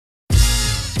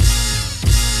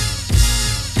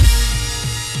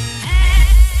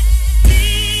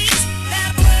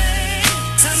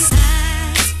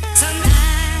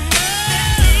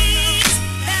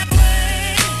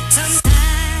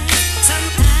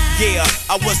Yeah,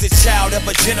 I was the child of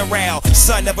a general,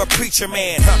 son of a preacher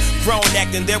man. Grown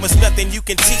acting, there was nothing you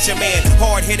can teach a man.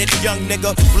 Hard-headed young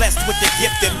nigga, blessed with the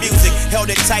gift of music.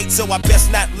 Held it tight, so I best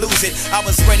not lose it. I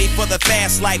was ready for the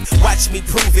fast life, watch me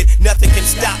prove it. Nothing can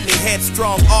stop me,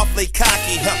 headstrong, awfully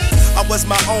cocky. I was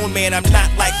my own man, I'm not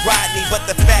like Rodney. But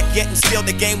the fact getting still,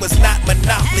 the game was not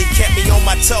Monopoly. Kept me on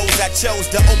my toes, I chose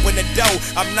to open the door.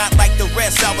 I'm not like the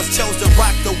rest, I was chose to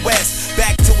rock the West.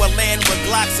 Back to a land where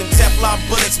Glocks and Teflon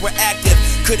bullets were active.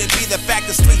 Could it be the fact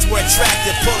the streets were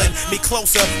attractive, pulling me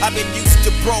closer? I've been used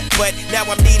to broke, but now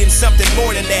I'm needing something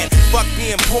more than that. Fuck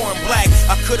being poor and black,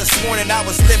 I could've sworn that I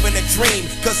was living a dream.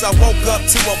 Cause I woke up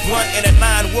to a blunt and a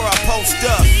 9 where I post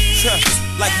up.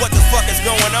 Like what the fuck is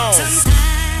going on?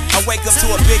 I wake up to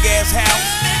a big ass house.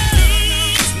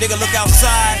 Nigga look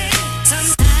outside.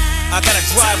 I got a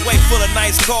driveway full of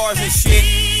nice cars and shit.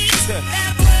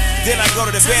 Then I go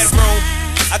to the bedroom.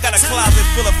 I got a closet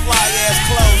full of fly ass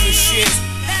clothes and shit.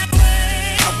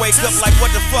 I wake up like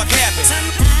what the fuck happened?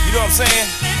 You know what I'm saying?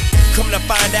 Come to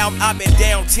find out I've been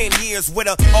down 10 years with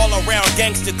a all-around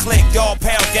gangster clique,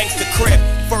 dog-pound gangster crib.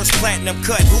 First platinum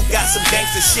cut, who got some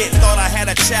gangster shit? Thought I had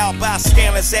a child by a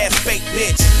scandalous ass fake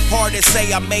bitch. Hard to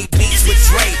say I made beats with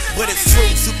Dre, but it's true,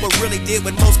 Super really did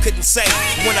what most couldn't say.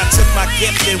 When I took my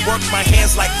gift and worked my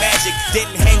hands like magic,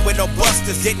 didn't hang with no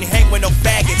busters, didn't hang with no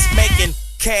faggots, making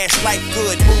cash, life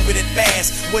good, moving it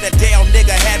fast. With a down nigga,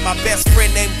 had my best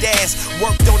friend named Das.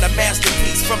 Worked on a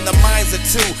masterpiece from the minds of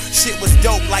two. Shit was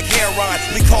dope like heroin,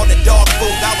 we called it dog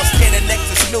food. I was standing next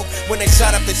to Snoop when they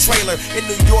shot up the trailer in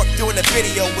New York doing a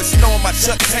video with Snow on my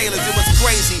Chuck Taylors. It was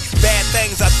crazy, bad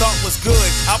things I thought was good.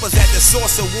 I was at the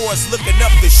Source Awards looking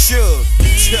up the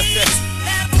Suge.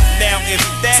 Now if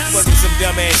that wasn't some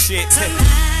dumb ass shit,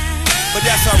 but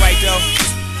that's alright though.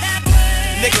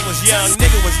 Nigga was young,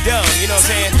 nigga was dumb, you know what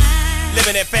I'm saying?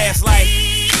 Living that fast life,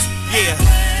 yeah.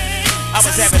 I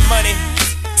was having money,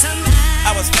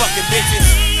 I was fucking bitches,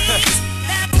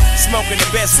 smoking the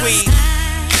best weed.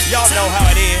 Y'all know how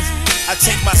it is. I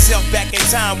take myself back in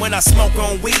time when I smoke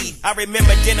on weed. I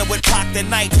remember dinner with Pac the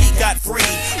night he got free.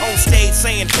 On stage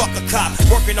saying fuck a cop,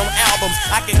 working on albums.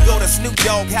 I can go to Snoop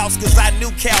Dogg house cause I knew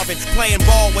Calvin. Playing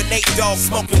ball with Nate Dogg,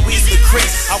 smoking weed with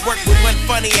Chris. I worked with one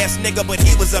funny ass nigga but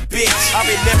he was a bitch. I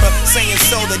remember saying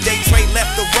so the day Dre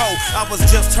left the row. I was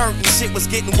just hurting, shit was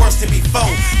getting worse than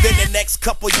before. Then the next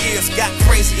couple years got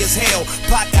crazy as hell.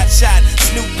 Pac got shot,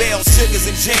 Snoop bail, Sugar's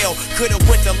in jail. Could've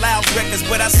went to Loud Records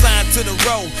but I signed to the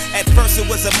road. At first it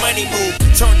was a money move,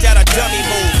 turned out a dummy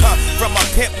move. From a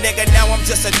pimp nigga, now I'm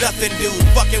just a nothing dude.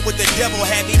 Fucking with the devil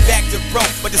had me back to broke.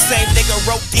 But the same nigga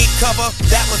wrote deep cover,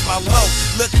 that was my low.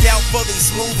 Looked out for these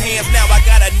smooth hands, now I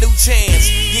got a new chance.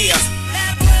 Yeah,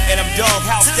 and I'm dog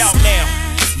housed out now.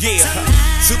 Yeah,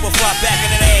 Soopafly back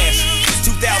in that ass.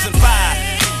 2005.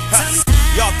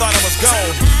 Y'all thought I was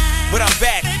gone, but I'm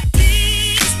back.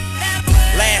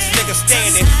 Last nigga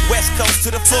standing, West Coast to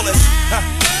the fullest.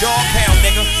 Dog pound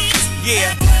nigga.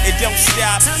 Yeah, it don't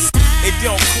stop, it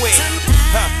don't quit,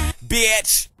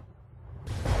 bitch.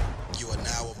 You are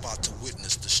now about to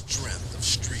witness the strength of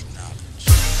street knowledge.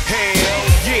 Hell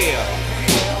yeah.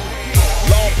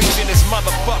 Long Beach in this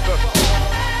motherfucker.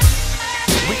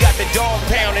 We got the dog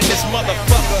pound in this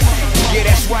motherfucker. Yeah,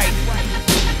 that's right.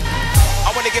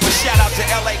 I wanna give a shout out to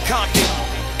LA Compton,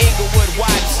 Inglewood,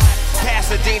 Watts,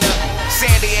 Pasadena,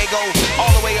 San Diego,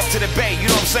 all the way up to the Bay, you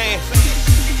know what I'm saying?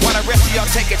 While the rest of y'all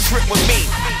take a trip with me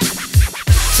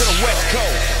to the West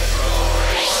Coast.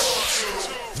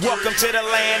 Welcome to the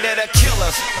land of the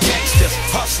killers, gangsters,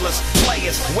 hustlers,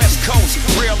 players, West Coast,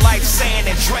 real life San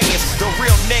Andreas, the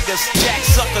real niggas, jack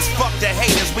suckers, fuck the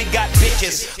haters, we got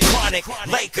bitches, chronic,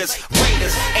 Lakers,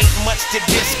 Raiders, ain't much to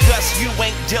discuss, you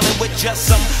ain't dealing with just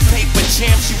some paper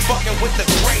champs, you fucking with the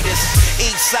greatest,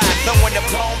 east side, throwing the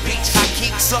Palm Beach, I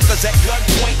keep suckers at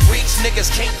gunpoint reach, niggas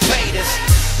can't fade us.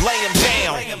 Lay him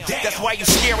down, that's why you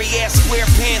scary ass square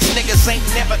pants niggas ain't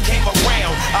never came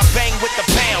around. I bang with the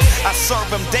pound, I serve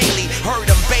them daily, heard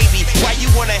them baby. Why you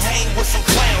wanna hang with some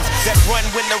clowns that run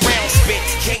when the round spit,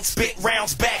 can't spit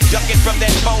rounds back, ducking from that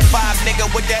 4-5 nigga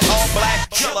with that all black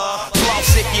killer.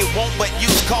 Floss if you want but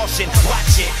use caution,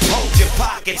 watch it, hold your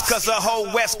pockets cause the whole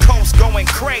West Coast going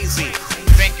crazy.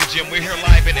 Thank you, Jim. We're here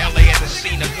live in LA at the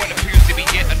scene of what appears to be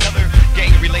yet another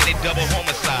gang-related double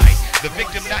homicide. The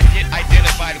victim, not yet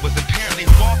identified, was apparently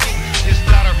walking his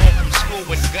daughter home from school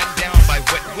when gunned down by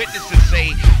what witnesses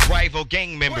say rival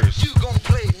gang members. What you gonna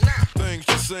play now? Things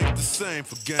just ain't the same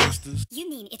for gangsters. You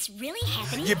mean it's really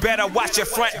happening? You better watch your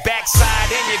front, backside,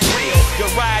 and your grill, your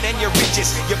ride and your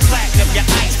riches, your platinum, your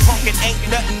ice. Punkin' ain't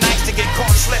nothing nice to get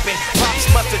caught slipping. Pops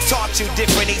must have taught you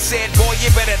different. He said, boy,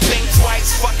 you better think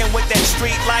twice. Fucking with that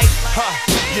street life,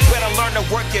 You better learn to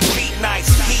work your feet nice.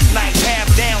 Heat nice, half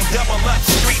down, double up,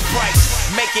 street price.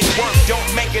 Make it work, don't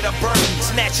make it a burden.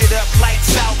 Snatch it up,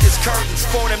 lights out, this curtains.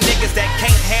 For them niggas that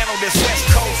can't handle this West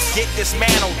Coast, get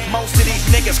dismantled. Most of these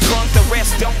niggas crunk, the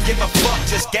rest don't give a fuck.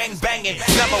 Just gang banging,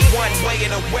 number one way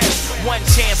in the West. One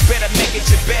chance, better make it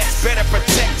your best. Better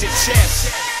protect your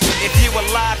chest. If you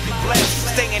alive, you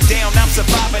blessed. Staying down, I'm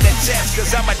surviving the test.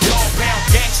 Cause I'm a dog-pound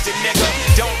gangster, nigga.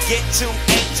 Don't get too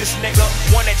anxious, nigga.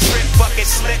 Wanna trip, bucket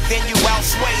slip, then you out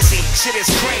Swayze. Shit is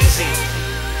crazy.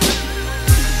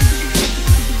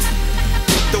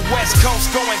 The West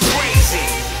Coast going crazy.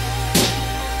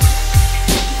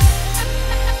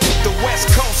 The West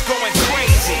Coast going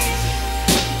crazy.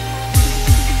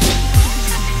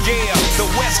 Yeah, the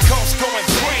West Coast going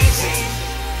crazy.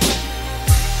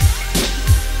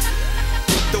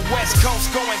 The West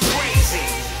Coast going crazy.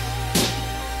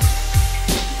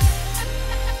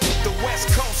 The West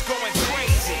Coast going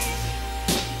crazy.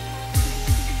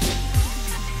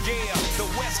 Yeah, the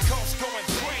West Coast going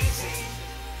crazy.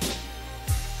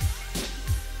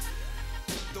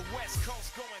 The West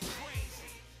Coast going crazy.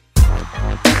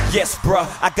 Yes, bruh,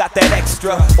 I got that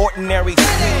extra ordinary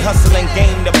street hustling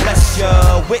game to bless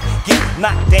ya with. Get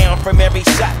knocked down from every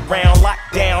shot round,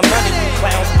 lockdown. None of you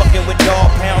clowns fucking with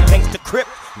dog pound. Thanks to Crip.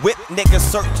 Whip niggas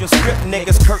searching strip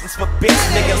niggas, curtains for bitch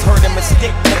niggas, hurt them and stick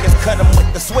niggas, cut them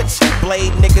with the switch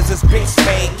blade niggas is bitch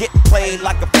made, get played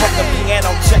like a fucking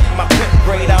piano, check my print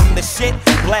grade, I'm the shit,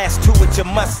 blast two with your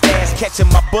mustache, catching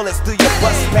my bullets through your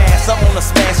bus pass, I'm on a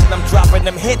smash and I'm dropping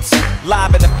them hits,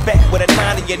 live in effect with a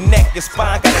 9 in your neck, your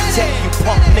spine got a tech, you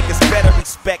punk niggas better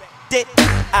respect it.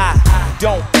 I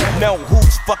don't know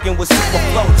who's fucking with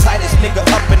Soopafly, tightest nigga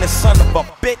up in the son of a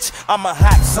bitch. I'm a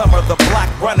hot summer, the block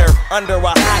runner, under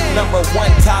a hot number 1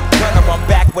 top gunner. I'm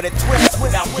back with a twist.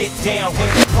 Now get down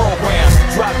with the program.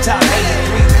 Drop top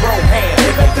 83 pro hand.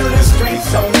 Living through the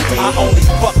streets on D. I only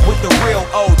fuck with the real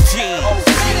OGs.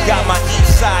 Got my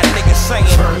east side niggas saying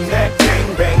turn that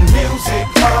gangbang music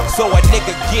up, so a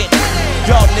nigga get.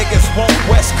 Y'all niggas want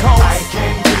West Coast. I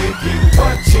can't give you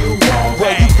what you want.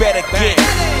 Well, you better get.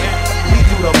 We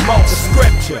do the most.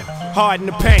 Scripture. Hard in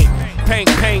the paint.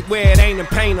 Paint where it ain't, and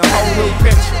paint a whole new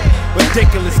picture.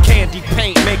 Ridiculous candy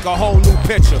paint, make a whole new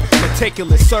picture.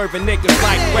 Meticulous, serving niggas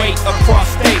like weight across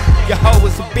state. Your hoe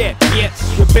is a bitch,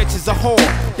 your bitch is a whore,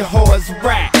 your whore is a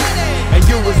rat, and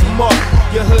you is a mark.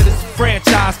 Your hood is a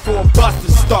franchise for a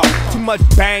busted start. Too much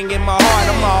bang in my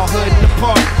heart, I'm all hood in the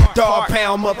park. Dog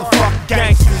pound, motherfucking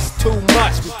gangsters, too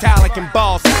much. Metallic and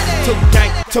boss,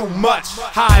 too much.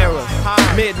 Hire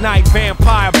us, midnight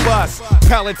vampire bus.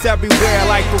 Pellets everywhere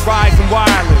like Verizon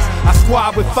Wireless. I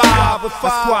squad with 5, I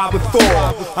squad with 4.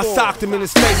 I socked him in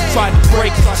his face and tried to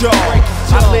break his jaw.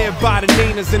 I live by the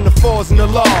Ninas and the 4s and the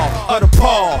law of the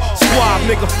paw. Squad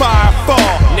nigga fire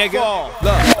fall, nigga.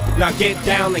 Look, now get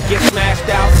down and get smashed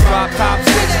out. Drop top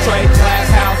 6 tray glass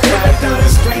house. Through the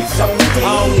streets on D.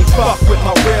 I only fuck with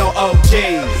my real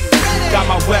OGs. Got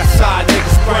my west side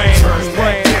niggas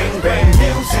spraying bang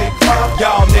music up.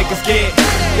 Y'all niggas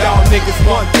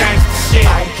want gangsta shit.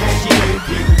 I can't give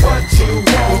you what you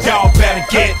want. Y'all better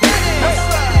get.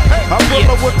 I pull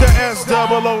up with the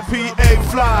SOOPA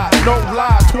fly, no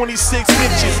lie, 26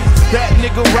 inches, that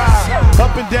nigga ride,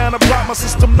 up and down the block, my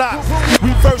system not,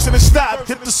 reversing and stop,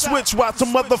 hit the switch, watch the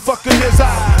motherfucker his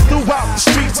eye, throughout the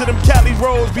streets of them Cali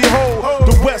roads, behold,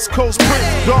 the West Coast print,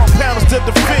 dog pounders to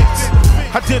defense,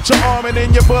 I did your arm and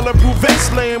then your bulletproof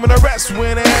vest, lame and the rest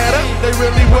went add up, they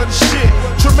really wasn't shit,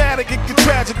 traumatic, it get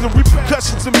tragic, the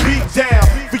repercussions and beat down,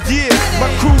 for years,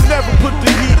 my crew never put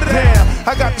the heat down,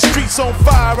 I got the streets on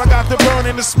fire, I got the burn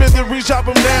in the smithery, chop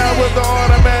them down with the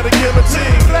automatic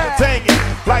guillotine. Bangin'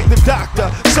 like the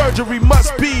doctor, surgery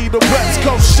must be the West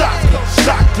Coast shocker.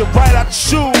 Shock you right out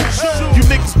your shoes. You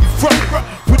niggas be front,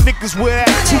 we niggas wear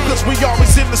attitude, cause we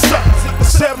always in the sun.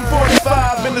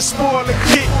 745 in the spoiler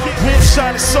kit, rim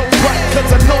shining so bright, cause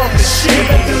I know I'm the shit.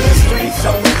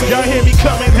 Y'all hear me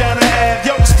coming down the ad,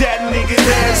 yo, it's that nigga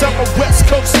dance. I'm a West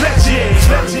Coast legend.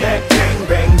 Turn that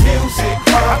gangbang music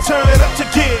up. I turn it up to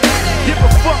get. Give a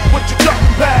fuck what you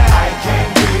talking about. I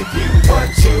can't give you what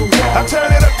you want. I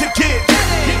turn it up to get.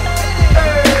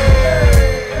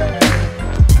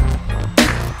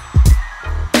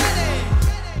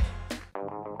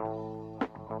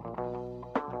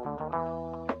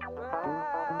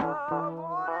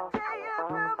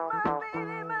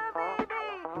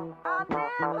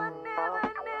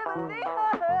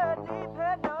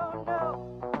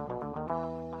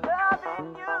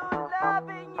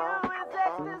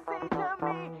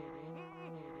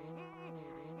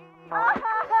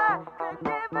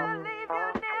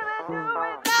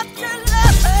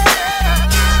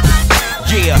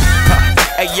 Yeah,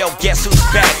 Hey yo, guess who's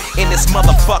back in this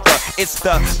motherfucker? It's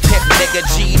the pimp nigga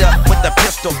G'd up with the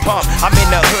pistol pump. I'm in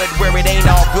the hood where it ain't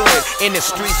all good. In the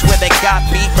streets where they got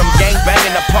beat from gang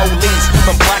banging the police.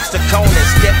 From blocks to corners,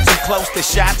 step too close to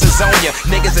shots is on ya.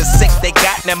 Niggas is sick, they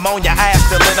got pneumonia. I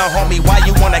asked the little homie why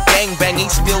you wanna gang bang.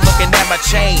 He's still looking at my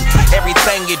chain.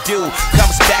 Everything you do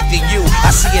comes back to you.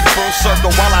 I see it full circle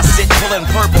while I sit pulling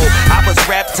purple. I was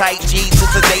rap tight G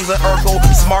since the days of Urkel.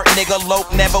 Smart nigga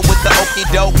lope, never with the okey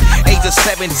doke. Age of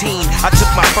 17, I took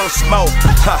my first smoke.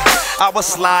 I was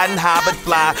sliding high but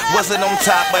fly. Wasn't on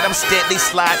top, but I'm steadily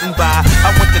sliding by.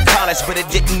 I went to college, but it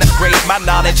didn't upgrade my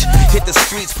knowledge. Hit the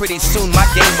streets pretty soon, my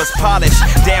game was polished.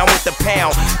 Down with the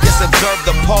pound, just observe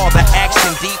the paw. The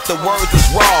action deep, the words was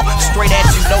raw. Straight at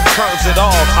you, no curves at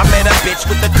all. I met a bitch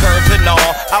with the curves and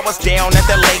all. I was down at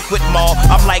the Lakewood Mall.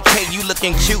 I'm like, hey, you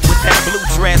looking cute with that blue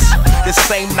dress. The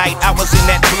same night I was in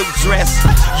that blue dress.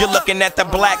 You're looking at the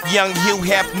black young Hugh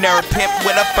Hefner, pimp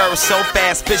with a fur so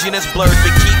fast, vision is blurred.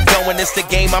 But keep going, it's the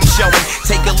game I'm showing.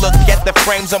 Take a look at the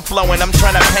frames I'm flowing. I'm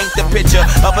trying to paint the picture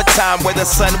of a time where the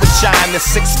sun would shine. The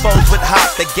six folds would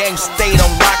hop, the game stayed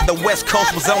on lock. The West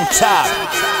Coast was on top.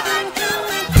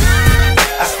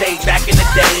 I stayed back in the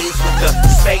days with the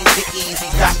Spades, the Easy,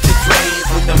 Dr. Dre's,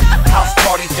 with them house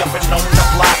parties jumping on the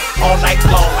block all night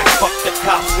long. Like fuck the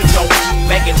cops, we don't keep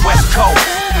banging West Coast.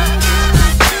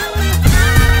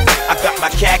 I got my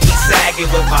khaki sagging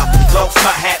with my clothes,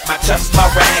 my hat, my chucks, my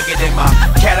ragged, and my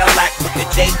Cadillac with the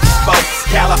Dayton spokes.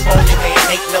 California man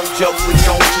ain't no joke, we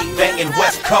don't keep banging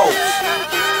West Coast.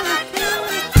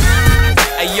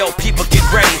 Hey yo, people get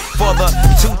ready for the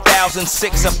 2006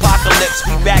 apocalypse.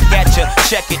 We back at ya,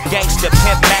 check it, Gangsta,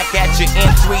 Pimp Mac at ya in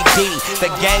 3D.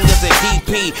 The gang is a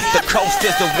DP, the coast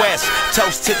is the west.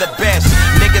 Toast to the best.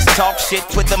 Niggas talk shit,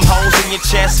 put them holes in your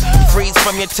chest. Freeze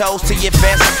from your toes to your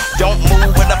vest. Don't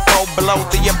move with a foe below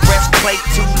through your breastplate.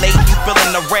 Too late, you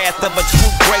feeling the wrath of a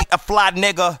true great, a fly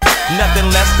nigga. Nothing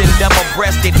less than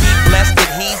double-breasted. He blessed it,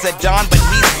 he's a don, but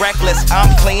he's reckless. I'm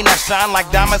clean, I shine like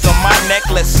diamonds on my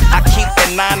necklace. I keep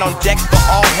the 9 on deck for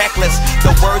all hecklers.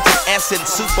 The words of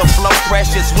essence, super flow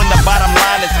precious. When the bottom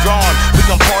line is drawn, we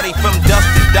gon' party from dusk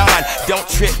to dawn. Don't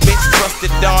trip, bitch, trust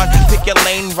the dawn. Pick your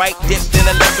lane, right dip,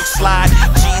 then electric slide.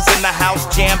 G's in the house,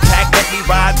 jam-packed, let me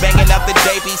ride. Banging out the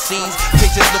JBCs.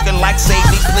 Pictures looking like save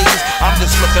me, please. I'm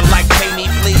just looking like pay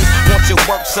me, please. Want you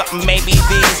work something, maybe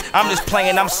these. I'm just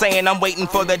playing, I'm saying, I'm waiting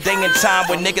for the day and time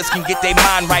when niggas can get their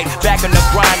mind right. Back on the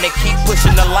grind, they keep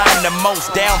pushing the line the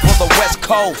most. Down for the West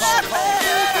Coast.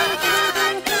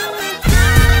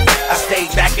 I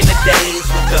stayed back in the days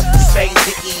with the Spades,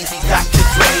 the Easy, Dr.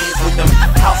 Dre's, with them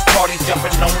house parties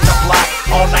jumping on the block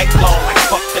all night long. Like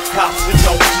fuck the cops, we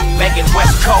don't keep banging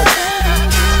West Coast.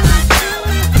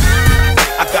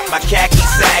 I got my khaki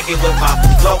sagging with my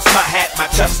clothes, my hat, my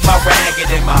chucks, my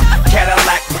ragged, and my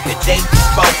Cadillac with the Dayton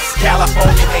spokes.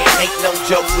 California man ain't no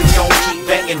joke, we don't keep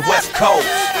banging West Coast.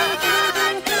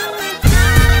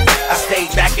 I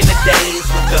stayed back in the days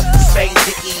with the Spades,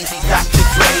 the Easy, Dr.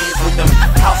 Dre's, with them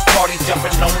house parties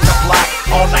jumping on the block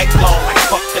all night long. Like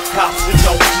fuck the cops, we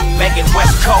don't keep banging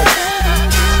West Coast.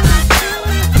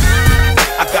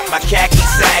 I got my khaki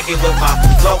sagging with my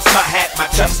clothes, my hat, my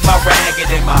chucks, my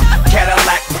ragged, and my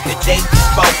Cadillac with the Dayton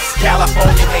spokes.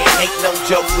 California man ain't no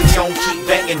joke, we don't keep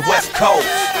banging West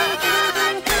Coast.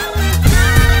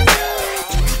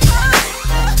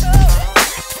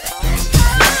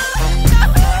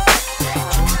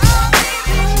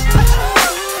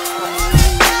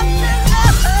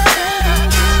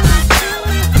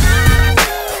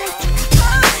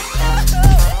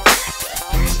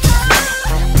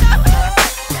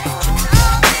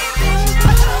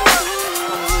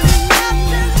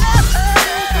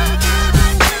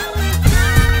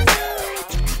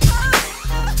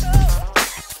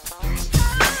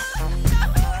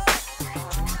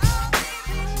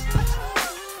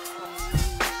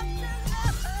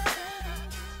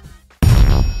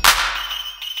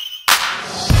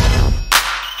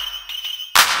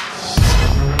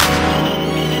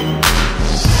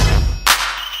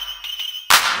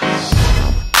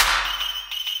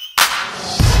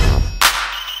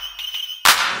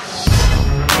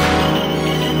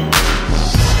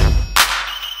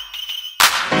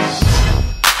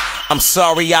 I'm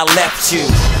sorry I left you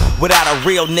without a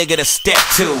real nigga to step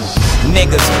to.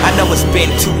 Niggas, I know it's been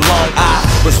too long.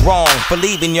 I was wrong for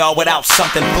leaving y'all without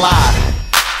something fly.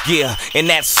 Yeah, and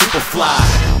that's Soopafly.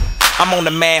 I'm on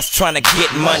the mask trying to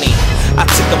get money. I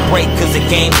took a break cause the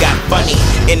game got funny.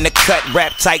 In the cut,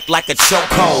 rap tight like a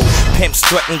chokehold. Pimp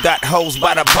strutting, got hoes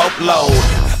by the boatload.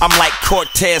 I'm like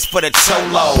Cortez for the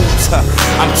cholos.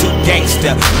 I'm too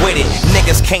gangsta with it.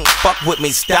 Niggas can't fuck with me,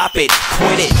 stop it,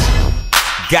 quit it.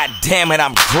 God damn it,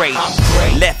 I'm great.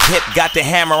 Left hip got the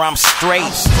hammer, I'm straight.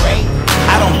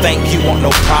 I don't think you want no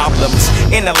problems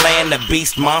in the land of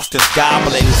beast, monsters,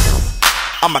 goblins.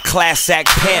 I'm a class act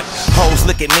pimp. Hoes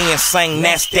look at me and sing,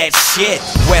 that's that shit.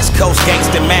 West Coast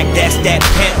Gangsta Mac, that's that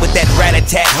pimp. With that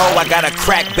rat-a-tat hoe, I got a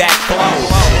crack back flow.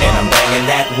 And I'm banging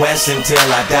that West until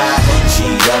I die.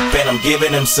 G'd up and I'm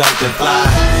giving them something fly.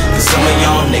 Cause some of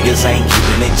y'all niggas ain't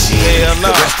keeping it G. The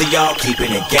rest of y'all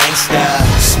keeping it gangsta.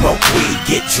 Smoke weed,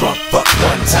 get drunk, fuck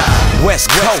one time.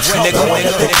 West Coast, nigga, went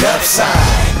up the dub sign.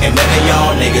 And none of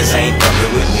y'all niggas ain't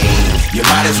fucking with me. You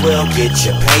might as well get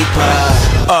your paper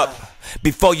up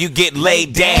before you get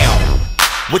laid down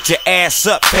with your ass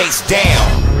up, face down.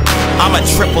 I'm a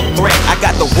triple threat, I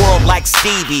got the world like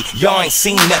Stevie. Y'all ain't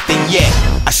seen nothing yet.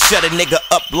 I shut a nigga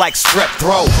up like strep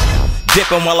throat,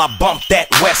 dipping while I bump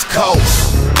that West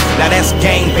Coast. Now that's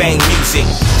gangbang music,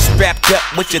 strapped up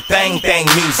with your thang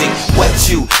music. What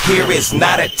you hear is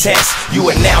not a test. You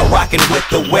are now rocking with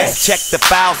the West. Check the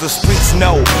files, the streets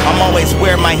know I'm always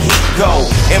where my heat go.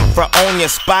 Infra on your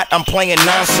spot, I'm playing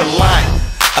nonchalant.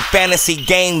 A fantasy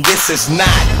game, this is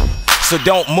not. So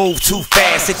don't move too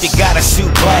fast. If you gotta shoot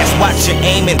blast, watch your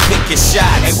aim and pick your shot.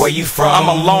 Hey, where you from? I'm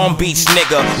a Long Beach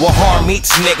nigga, where harm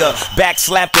meets nigga. Back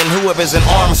slapping whoever's in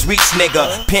arm's reach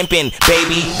nigga. Pimpin',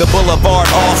 baby, the boulevard,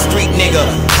 all street nigga.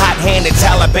 Hot-handed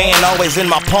Taliban, always in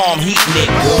my palm heat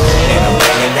nigga. And I'm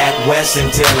banging that West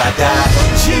until I die.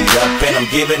 G'd up and I'm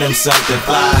giving them something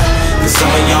fly. Cause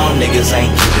some of y'all niggas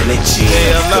ain't keeping it G.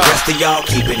 The rest of y'all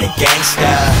keeping it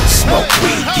gangsta. Smoke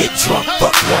weed, get drunk,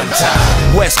 fuck one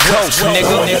time. West Coast,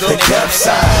 nigga, the dub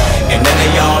side. And none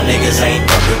of y'all niggas ain't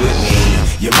fucking with me.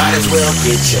 You might as well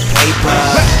get your paper.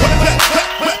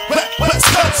 West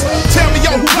Coast, tell me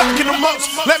yo who rockin' the most.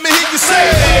 Let me hear you say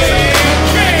it.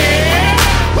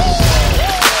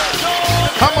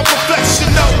 I'm a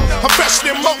professional, I'm fresh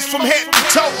than most from head to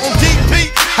toe. On DP,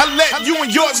 I let you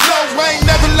and yours know. I ain't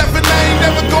never left and I ain't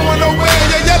never going nowhere.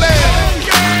 Yeah,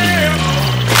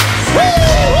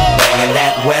 banging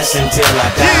that West until I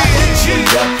die.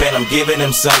 G'd up and I'm giving them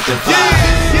something fly.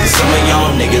 Cause some of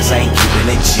y'all niggas ain't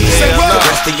keeping it G. The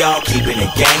rest of y'all keeping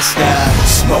it gangsta.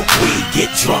 Smoke weed,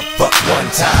 get drunk, fuck one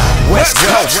time. West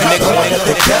Coast, nigga, went up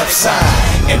the dub side.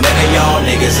 And none of y'all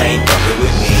niggas ain't fucking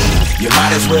with me. You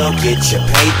might as well get your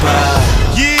paper.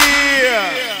 Yeah,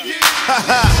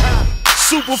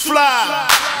 Soopafly,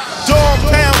 Dog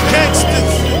Pound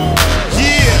Gangsters.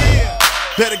 Yeah,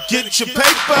 better get your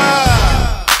paper.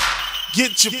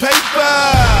 Get your paper.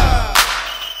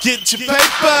 Get your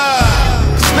paper.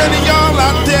 Cause none of y'all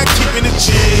out there keeping it G.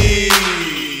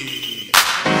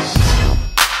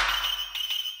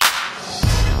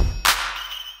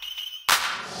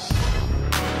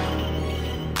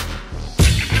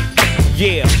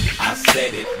 Yeah, I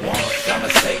said it once, I'ma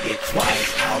say it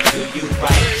twice. How do you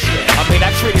right shit? I mean,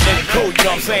 I treat it nigga cool, you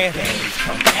know what I'm saying?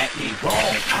 Come at me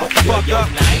wrong, I'll Fuck your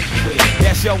up. night with.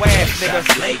 That's your ass, nigga.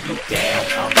 Shots lay you down,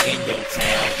 I'm in your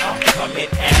town, I'm coming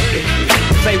after you.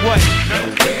 Say what?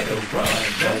 Nowhere to run,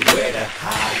 nowhere to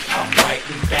hide, I'm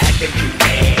writing back at you,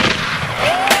 man.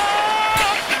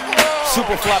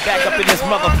 Soopafly back up in this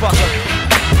motherfucker.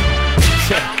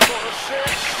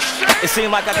 It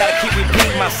seems like I gotta keep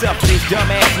repeating myself to these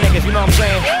dumb ass niggas, you know what I'm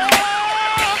saying?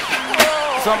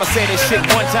 So I'ma say this shit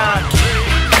one time,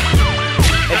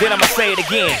 and then I'ma say it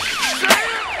again.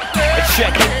 And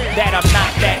check it, that I'm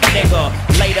not that nigga.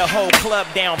 Lay the whole club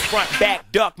down, front, back,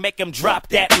 duck, make him drop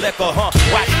that liquor, huh?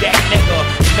 Watch that nigga,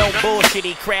 no bullshit,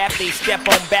 he crafty. Step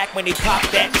on back when he pop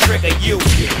that trigger. You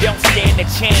don't stand a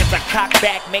chance, I cock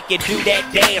back, make you do that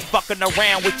dance. Fucking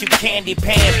around with you candy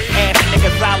pants. Ass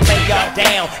niggas, I'll lay y'all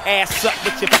down. Ass up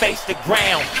with your face to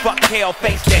ground. Fuck hell,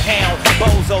 face to hound.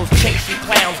 Bozos, chasing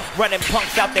clowns. Running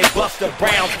punks out, they Buster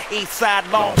Browns. East side,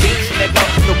 Long Beach, nigga.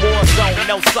 The war zone,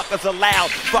 no suckers allowed.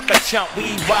 Fuck a chump,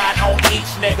 we ride on each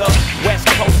nigga. West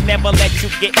Coast never let you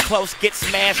get close. Get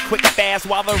smashed quick, fast,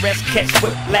 while the rest catch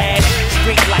whiplash.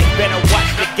 Street life, better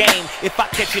watch the game. If I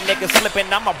catch a nigga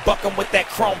slipping, I'ma buck him with that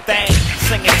chrome thing.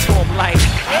 Singing to him like,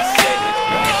 I said it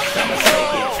once, I'ma say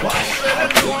it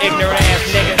twice. ignorant ass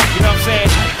nigga, you know what I'm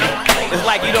saying? It's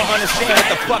like you don't understand what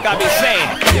the fuck I be saying.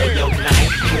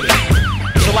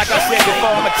 So like I said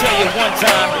before, I'ma tell you one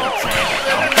time,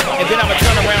 and then I'ma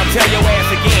turn around and tell your ass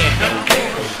again.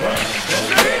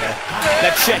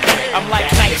 Now check it, I'm like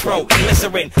night nitro,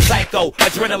 glycerin, psycho,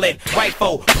 adrenaline,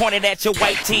 rifle, pointed at your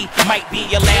white tee, might be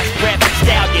your last breath.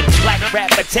 Stallion, black rap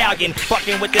battalion,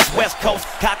 fucking with this West Coast,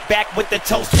 cock back with the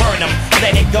toast, burn them,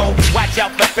 let it go. Watch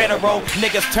out for federal,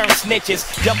 niggas turn snitches,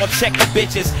 double check the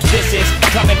bitches. This is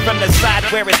coming from the side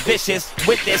where it's vicious.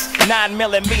 With this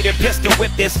 9mm pistol,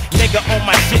 whip this nigga on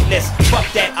my shitness.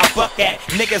 Fuck that, I fuck that.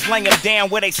 Niggas laying them down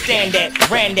where they stand at.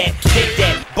 Ran that, did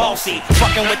that, bossy.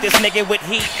 Fucking with this nigga with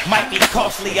heat might be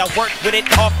costly. I work with it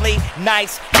awfully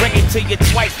nice. Bring it to you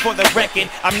twice for the record.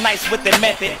 I'm nice with the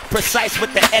method, precise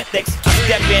with the ethics. I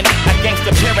step in, I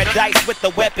gangsta paradise with the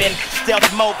weapon.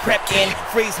 Stealth mode crept in.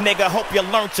 Freeze nigga, hope you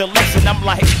learned your lesson. I'm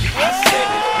like, I said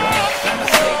it once, I'ma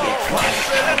say it twice.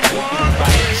 I'll do you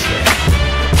right, shit.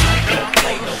 I don't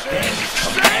play no games,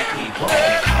 come at me wrong.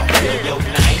 I'll kill your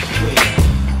night quick.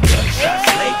 Gunshots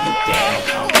lay you down,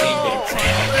 I'm in your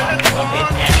town. I'm coming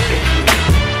after you.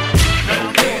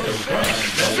 Nowhere to run,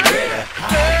 nowhere to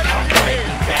hide. I'm right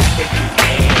back with you,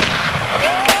 man.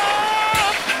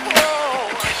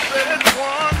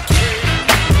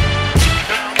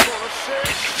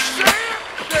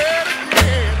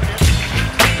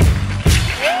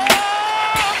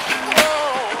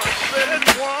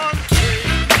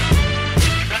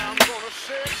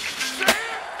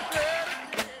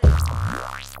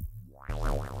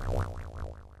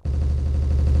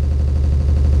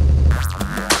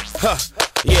 Huh,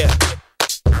 yeah.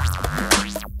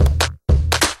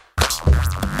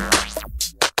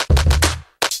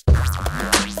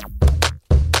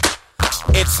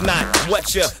 It's not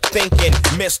what you're thinking,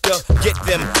 mister. Get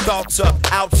them thoughts up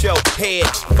out your head.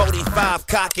 45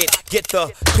 cock it, get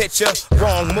the picture.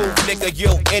 Wrong move, nigga,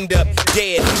 you'll end up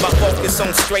dead. My focus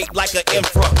on straight like an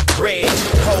infrared.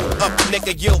 Hold up,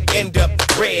 nigga, you'll end up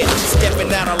red.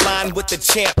 Stepping out of line with the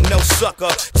champ, no sucker.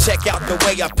 Check out the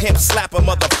way I pimp slap a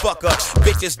motherfucker.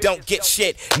 Bitches don't get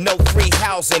shit, no free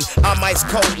housing. I'm ice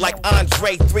cold like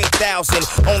Andre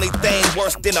 3000. Only thing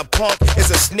worse than a punk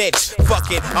is a snitch.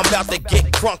 Fuck it, I'm about to get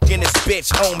crunk in this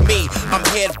bitch. On me, I'm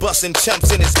head busting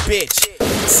chumps in this bitch.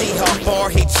 See how far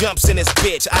he jumps in this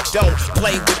bitch. I don't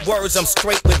play with words, I'm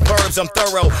straight with verbs, I'm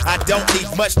thorough. I don't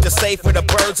need much to say for the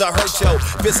birds. I hurt your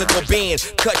physical being,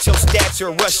 cut your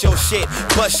stature, rush your shit,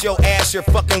 bust your ass, you're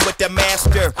fucking with the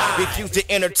master. Refuse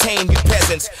to entertain you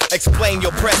peasants, explain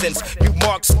your presence. You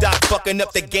marks, stop fucking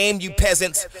up the game, you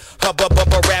peasants. Hubba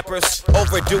bubba rappers,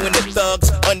 overdoing the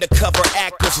thugs, undercover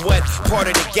actors. What part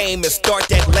of the game is start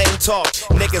that lame talk?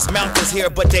 Niggas mouth is here,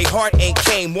 but they heart ain't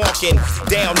came walking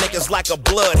down niggas like a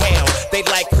bloodhound. They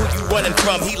like who you running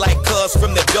from, he like cuz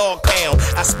from the dog pound.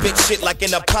 I spit shit like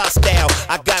in a pop style.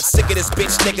 I got sick of this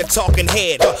bitch nigga talking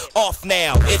head. Off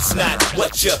now, it's not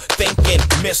what you're thinking,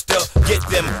 mister. Get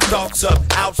them thoughts up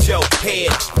out your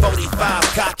head. 45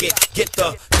 cock it, get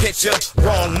the picture.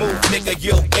 Wrong move, nigga,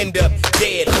 you'll end up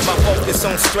dead. My focus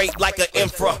on straight like an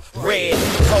infrared.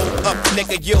 Hold up,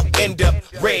 nigga, you'll end up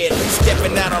red.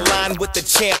 Stepping out of line with the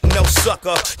champ, no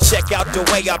sucker. Check out the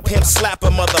way I pimp slap a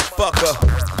motherfucker.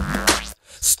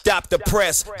 Stop the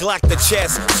press, Glock the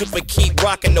chest. Super keep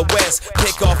rocking the west.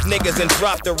 Pick off niggas and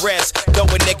drop the rest. Throw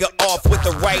a nigga off with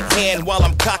the right hand while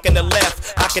I'm cocking the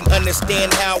left. I can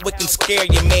understand how it can scare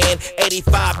you, man.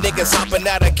 85 niggas hopping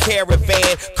out a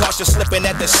caravan. Caught you slipping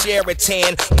at the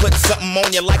Sheraton. Put something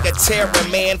on you like a terror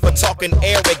man for talking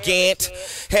arrogant.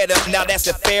 Head up, now that's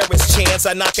the fairest chance.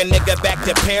 I knock a nigga back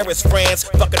to Paris, France.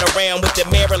 Fucking around with the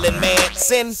Maryland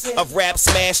Manson of rap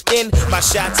smashed in. My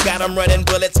shots got them running,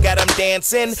 bullets got them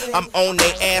dancing. I'm on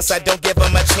they ass, I don't give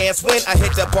them a chance. When I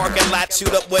hit the parking lot,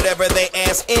 shoot up whatever they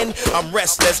ass in. I'm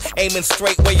restless, aiming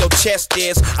straight where your chest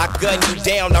is. I gun you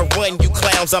down, I run you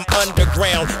clowns. I'm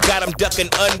underground, got them ducking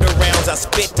under rounds. I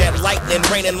spit that lightning,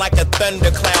 raining like a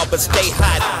thundercloud. But stay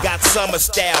hot, got summer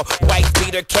style. White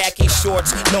beater, khaki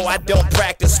shorts. No, I don't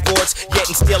practice sports, yet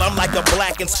and still I'm like a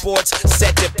black in sports.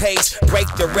 Set the pace, break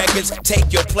the records,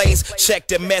 take your place. Check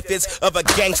the methods of a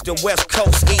gangster West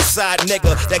Coast East Side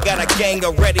nigga that got a gang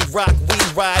already rock, we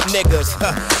ride niggas.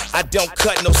 I don't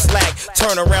cut no slack.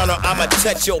 Turn around or I'ma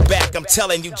touch your back. I'm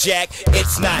telling you, Jack,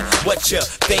 it's not what you're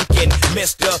thinking,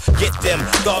 mister. Get them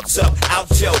thoughts up out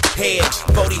your head.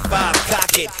 45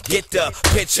 cock it, get the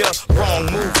picture. Wrong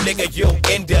move, nigga, you'll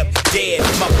end up dead.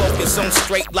 My focus on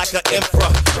straight like an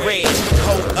infrared.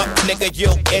 Hold up, nigga,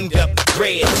 you'll end up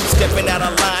red. Stepping out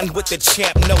of line with the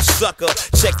champ, no sucker.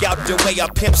 Check out the way I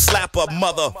pimp slap a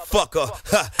motherfucker.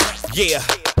 Yeah.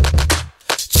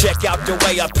 Check out the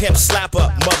way I pimp slap a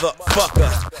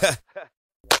motherfucker.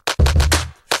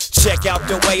 Check out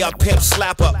the way I pimp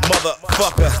slap a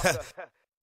motherfucker.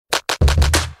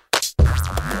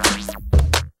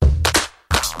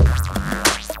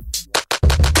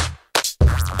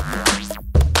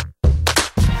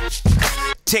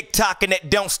 tick-tock and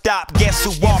it don't stop. Guess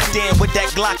who walked in with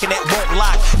that Glock and it won't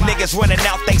lock? Niggas running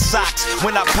out they socks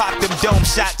when I pop them dome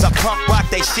shots. I punk rock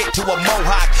they shit to a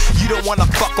mohawk. You don't wanna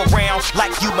fuck around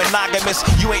like you monogamous.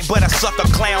 You ain't but a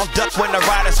sucker clown. Duck when the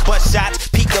riders bust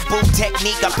shots. Peekaboo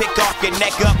technique, I pick off your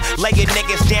neck up. Lay your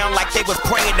niggas down like they was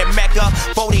praying to Mecca.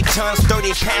 40 tons,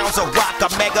 30 pounds of rock, a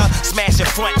mega. Smash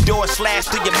your front door, slash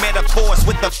through your metaphors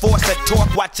with the force of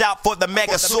torque. Watch out for the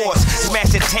mega source.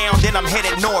 Smash your town, then I'm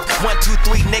headed north. 1, 2,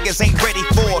 3 niggas ain't ready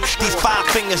for these 5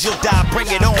 fingers. You'll die, bring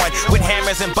it on. With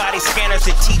hammers and body scanners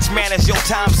that teach manners. Your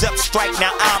time's up, strike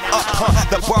now I'm up.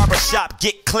 The barbershop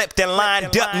get clipped and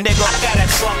lined up, nigga. I got a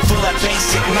trunk full of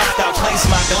basic knock. I'll place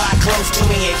my Glock close to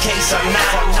me in case I'm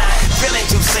not feeling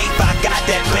too safe. I got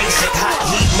that basic hot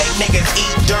heat, make niggas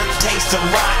eat dirt, taste some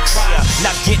rocks.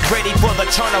 Now get ready for the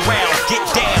turnaround, get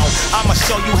down. I'ma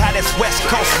show you how this West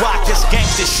Coast rock, this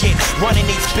gangsta shit. Running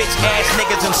these bitch ass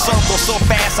niggas in circles so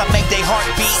fast I make they heart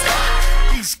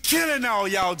beat. He's killing all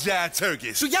y'all jive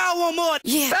turkeys. So y'all want more?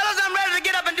 Yeah. Fellas, I'm ready to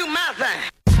get up and do my thing.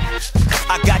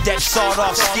 I got that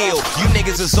sawed-off skill. You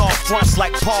niggas is all fronts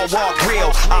like Paul Wall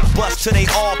Grill. I bust till they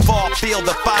all fall. Feel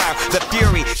the fire, the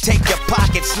fury. Take your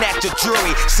pocket, snatch your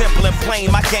jewelry. Simple and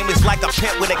plain. My game is like a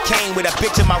pimp with a cane with a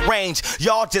bitch in my range.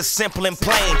 Y'all just simple and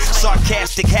plain.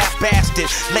 Sarcastic, half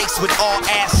bastard. Laced with all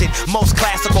acid. Most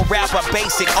classical rapper,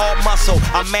 basic, all muscle.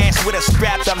 I'm mashed with a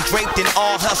strap. I'm draped in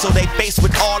all hustle. They face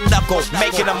with all knuckle,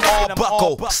 making them all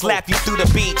buckle. Slap you through the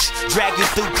beach, drag you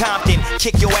through Compton,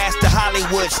 kick your ass to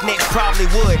Hollywood. Snitch probably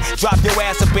would. Drop your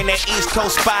ass up in that East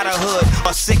Coast spider hood.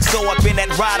 Or 6-0 up in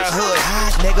that rider hood.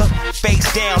 Hide, nigga. Face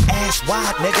down, ass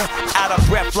wide, nigga. Out of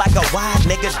breath like a wide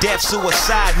nigga. Death,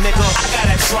 suicide, nigga. I got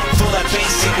a trunk full of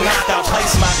basic knock. I'll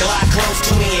place my Glock close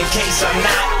to me in case I'm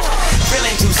not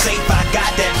feeling too safe. I got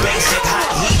that basic hot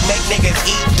heat, make niggas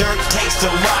eat dirt, taste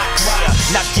some rocks.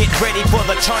 Now get ready for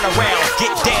the turnaround,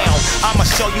 get down. I'ma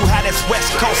show you how this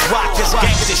West Coast rock, this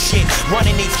gangsta shit.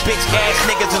 Running these bitch ass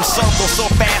niggas in circles so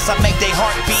fast I make they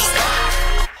heart beat.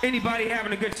 Anybody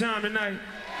having a good time tonight?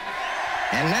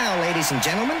 And now, ladies and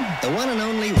gentlemen, the one and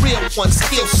only real one.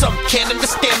 Still some can't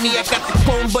understand me. I got the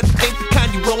chrome, but it ain't the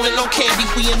kind you rolling on candy.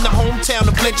 We in the hometown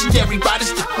of legendary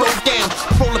riders that throw down.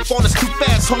 Roll up on us too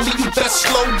fast, homie, you best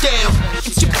slow down.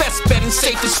 It's your best bet and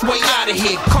safest way out of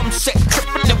here. Come set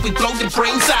trippin' and we blow the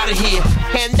brains out of here.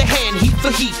 Hand to hand, heat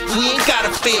for heat, we ain't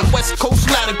gotta fear. West Coast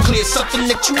loud and clear, something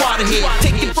that you oughta hear.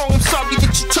 Take it wrong, I'm sorry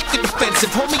that you took it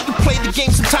offensive. Homie, you play the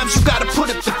game, sometimes you gotta put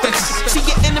up defenses. See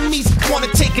your enemies wanna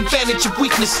take advantage of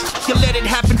weakness. You let it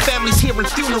happen, families hearing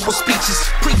funeral speeches.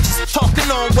 Preachers talking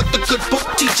on what the good book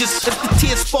teaches. As the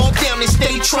tears fall down, they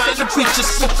stay trying to reach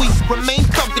us. If we remain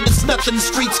thumping, it's nothing the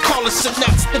streets call us. And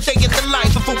that's the day in the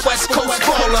life of a West Coast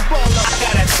baller. I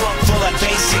got a trunk full of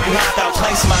basic knock. I'll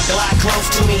place my Glock close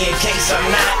to me in case I'm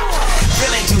not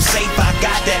feeling too safe. I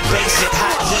got that basic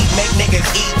hot heat, make niggas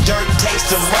eat dirt,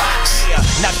 taste some rocks.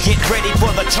 Now get ready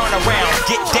for the turnaround,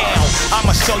 get down.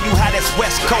 I'ma show you how this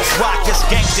West Coast rock, this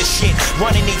gangsta shit.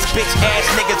 Running these bitch ass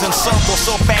niggas in circles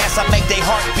so fast I make they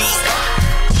heart beat.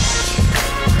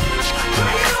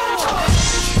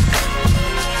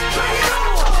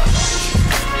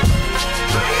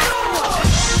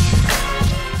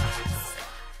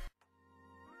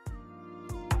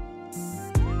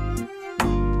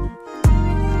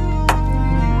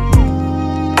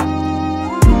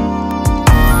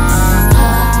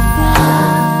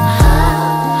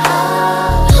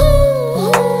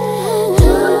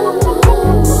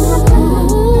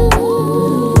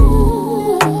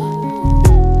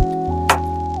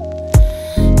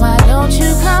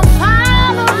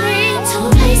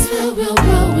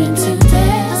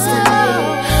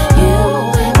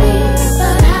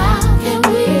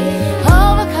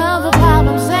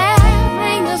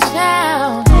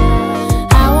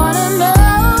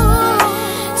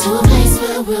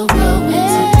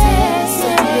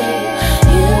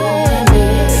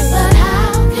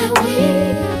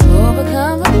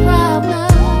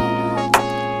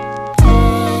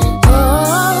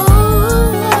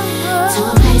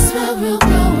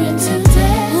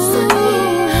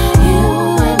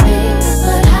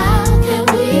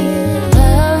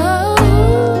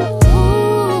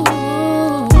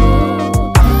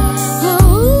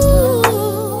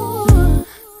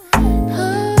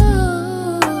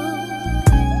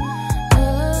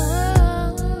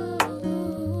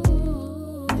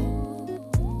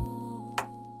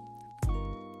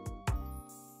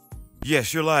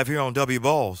 Yes, you're live here on W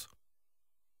Balls.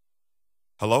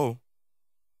 Hello?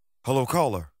 Hello,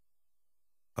 caller.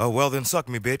 Oh, well then suck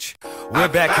me, bitch. We're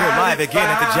back here live again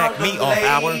at the Jack Me Off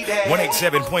Hour,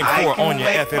 187.4 on your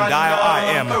FM dial. I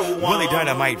am Willie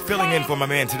Dynamite, filling in for my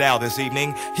man Tadal this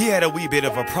evening. He had a wee bit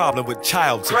of a problem with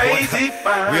child support.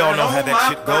 We all know how that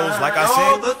shit goes. Like I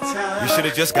said, you should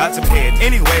have just got some head.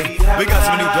 Anyway, we got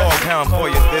some new Dog Pound for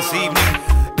you this evening.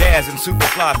 Daz and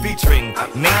Soopafly featuring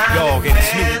Nate Dogg and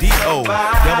Snoop D.O.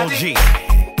 Double G.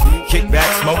 Kick back,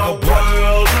 smoke a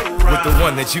blunt with the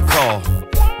one that you call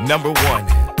number one.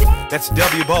 That's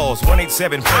W Balls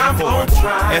 187.4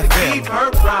 FM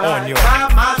on your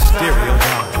stereo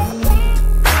dial.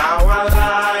 How I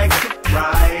like to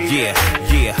ride. Yeah.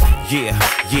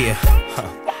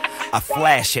 I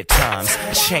flash at times,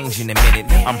 change in a minute.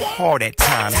 I'm hard at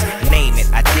times, name it,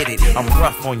 I did it. I'm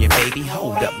rough on you, baby.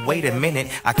 Hold up, wait a minute.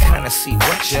 I kinda see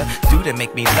what you do to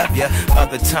make me love you.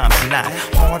 Other times not.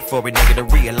 Hard for a nigga to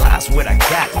realize what I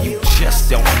got. You just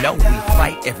don't know. We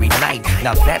fight every night.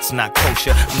 Now that's not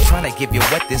kosher. I'm trying to give you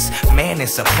what this man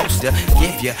is supposed to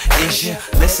give you. Is you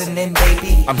listening,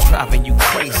 baby? I'm driving you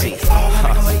crazy.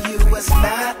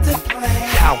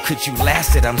 How could you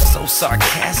last it? I'm so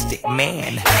sarcastic,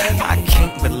 man. I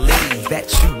can't believe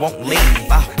that you won't leave.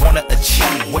 I wanna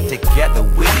achieve what together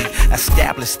we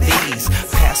established these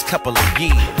past couple of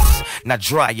years. Now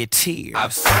dry your tears.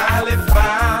 I've finally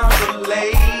found a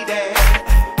lady.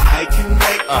 I can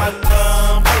make my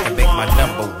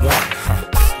number one.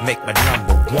 Make my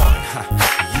number one.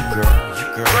 You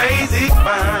girl. Crazy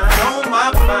fine on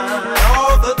my mind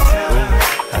all the time.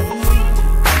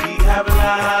 We have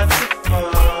lots of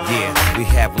fun. Yeah, we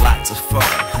have lots of fun.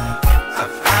 I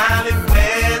finally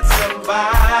met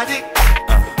somebody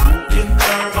who can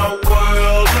turn my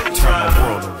world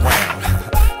around.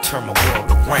 Turn my world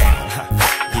around.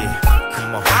 Yeah,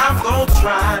 come on. I'm gonna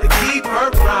try to keep her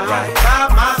right by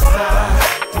my side.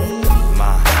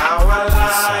 How I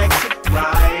like to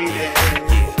ride it.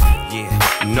 Yeah.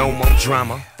 No more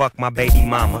drama. Fuck my baby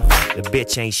mama. The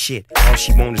bitch ain't shit. All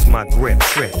she want is my grip.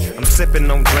 Trip. I'm sipping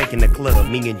on drink in the club.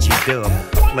 Me and G-Dub.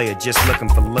 A player just looking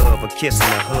for love. A kiss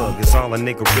and a hug is all a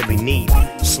nigga really need.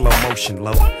 Slow motion,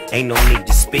 low. Ain't no need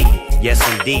to speed. Yes,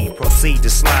 indeed. Proceed to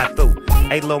slide through.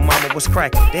 Hey, little mama, what's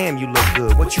cracking? Damn, you look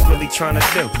good. What you really trying to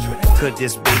do? Could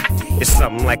this be? It's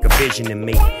something like a vision in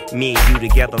me. Me and you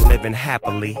together living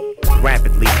happily.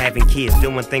 Rapidly having kids,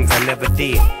 doing things I never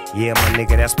did. Yeah, my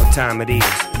nigga, that's what time it is.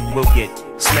 We'll get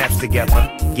snaps together,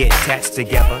 get tats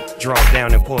together, draw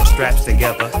down and pull straps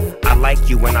together. I like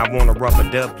you and I wanna rubber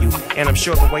dub you, and I'm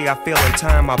sure the way I feel in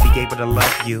time I'll be able to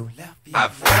love you. I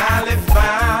finally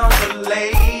found a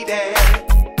lady.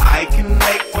 I can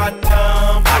make my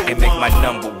number one. I can make my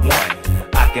number one.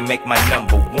 I can make my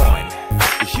number one.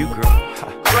 It's you, girl.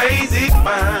 Crazy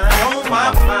fine on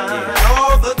my mind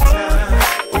all the time.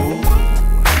 Ooh,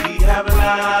 we have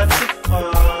lots of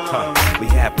fun. We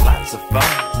have lots of fun.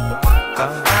 I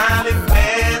finally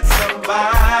met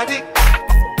somebody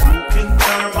who can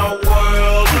turn my world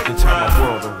around. You can turn my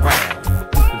world around.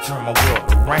 You can turn my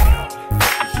world around.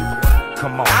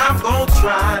 Come on. I'm gonna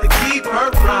try to keep her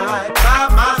right by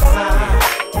my side.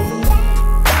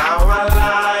 How I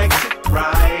like to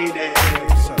ride it.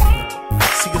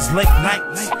 See, it's late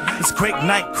nights, it's great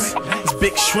nights, it's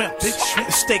big shrimps,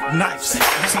 it's steak knives.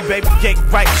 See, baby get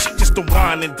right, she just a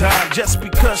wine and dine. Just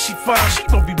because she fine, she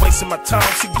don't be wasting my time.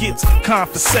 She gets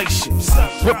conversations.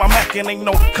 With my Mac and ain't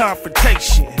no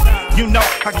confrontation. You know,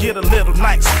 I get a little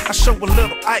nice, I show a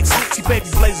little ice. See, baby,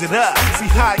 blaze it up, see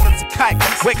high as a kite.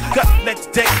 Wake up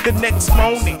next day, the next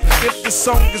morning. If the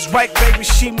song is right, baby,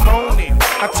 she moaning.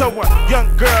 I told her,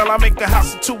 young girl, I make the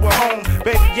house into a home.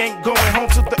 Baby ain't going home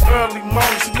till the early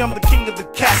morning. See, I'm the king of the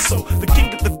castle, the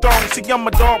king of the throne. See, I'm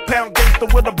a dog pound gangster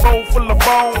with a bowl full of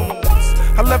bones.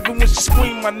 I love it when she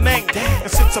scream my name. And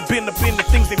since I've been up in the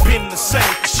things, ain't been the same.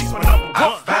 She's my number one.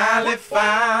 I finally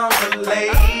found a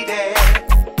lady.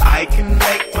 I can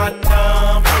make my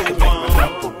number one.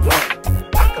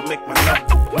 I can make my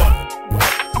number one.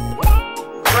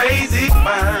 Crazy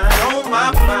fine on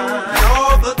my mind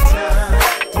all the time.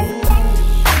 Ooh,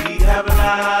 we have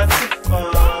lots of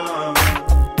fun.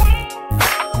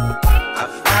 I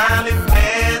finally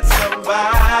met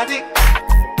somebody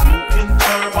who can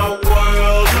turn my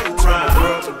world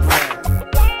around.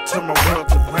 Turn my world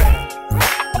around.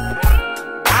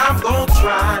 I'm gonna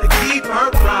try to keep her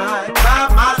right by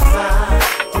my side.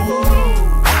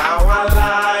 Ooh, how I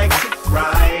like to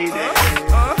ride it.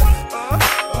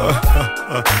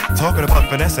 Talking about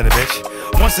finessing a bitch.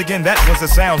 Once again, that was the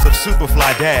sounds of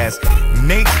Soopafly Daz,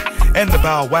 Nate, and the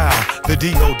Bow Wow, the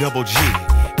D-O-double-G,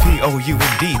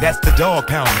 P-O-U-N-D. That's the Dog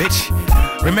Pound, bitch.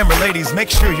 Remember, ladies, make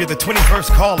sure you're the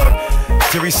 21st caller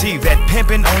to receive that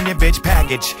pimpin' on your bitch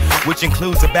package, which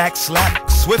includes a back slap,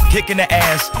 swift kick in the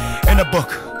ass in a book.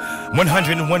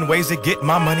 101 ways to get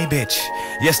my money, bitch.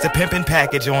 Yes, the pimpin'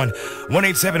 package on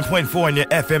 187.4 on your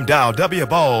FM dial. W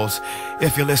balls.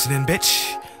 If you're listening,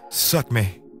 bitch, suck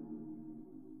me.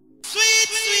 Sweet,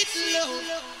 sweet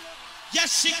love.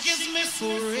 Yes, she gives me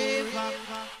forever.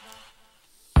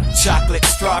 Chocolate,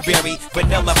 strawberry,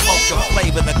 vanilla, mocha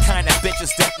flavor. The kind of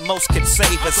bitches that most can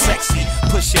savor. Sexy,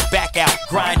 push it back out,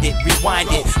 grind it, rewind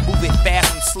it. Move it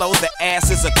fast and slow, the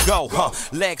ass is a go, huh?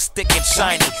 Legs thick and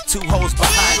shiny, 2 hoes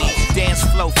behind me. Dance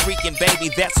flow freaking, baby,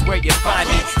 that's where you find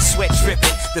me. Sweat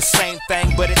dripping, the same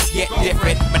thing, but it's yet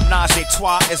different. Menage a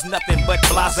trois is nothing but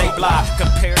blase blah.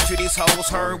 Compared to these hoes,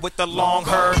 her with the long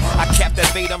hair. I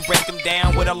captivate them, break them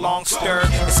down with a long stir.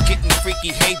 It's getting freaky,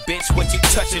 hey bitch, what you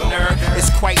touching, nerd?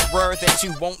 It's quite rare that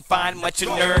you won't find much a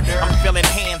nerd. I'm feeling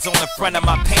hands on the front of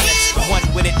my pants.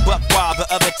 One with it buck while the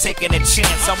other taking a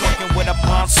chance. I'm working with a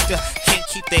monster, can't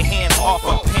keep their hands off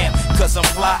a pimp. Cause I'm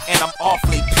fly and I'm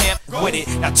awfully pimp with it.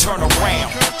 Now turn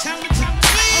around.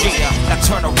 Yeah, now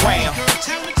turn around.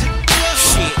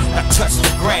 Shit, now touch the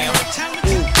ground.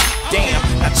 Ooh, damn,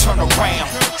 now turn around.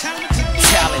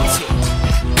 Talented.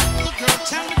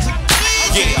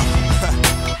 Yeah.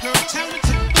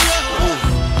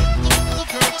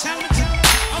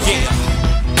 Yeah.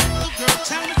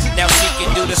 Now she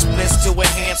can do the splits to a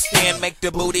handstand, make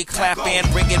the booty clap and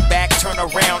bring it back, turn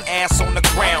around, ass on the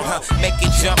ground, huh? Make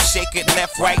it jump, shake it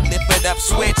left, right, lift it up,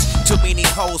 switch. Too many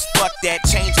hoes, fuck that,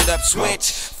 change it up,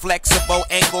 switch. Flexible,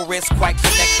 ankle, wrist, quite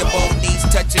connectable. Knees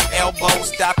touching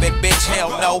elbows, stop it, bitch, hell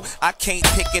no. I can't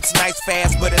pick, it's nice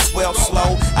fast, but it's well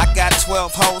slow. I got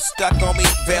 12 hoes stuck on me,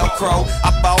 Velcro.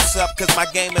 I boss up cause my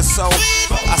game is so.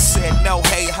 I said no,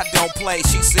 hey, I don't play.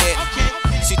 She said,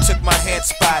 she took my head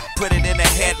spot, put it in a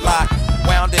headlock,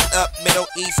 wound it up, Middle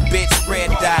East bitch, red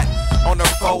dot on her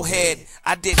forehead.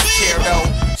 I didn't care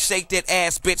though. Shake that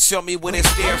ass, bitch, show me what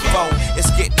it's there for. It's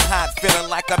getting hot, feeling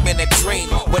like I'm in a dream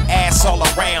with ass all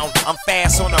around. I'm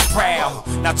fast on the prowl.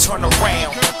 Now turn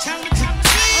around.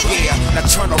 Yeah, now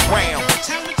turn around.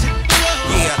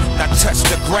 Yeah, now touch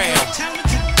the ground.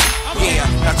 Yeah,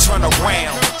 now turn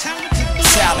around.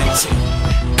 Talented.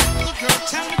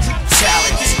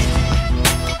 Talented.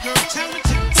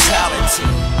 Talented.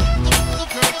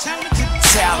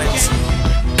 Talented.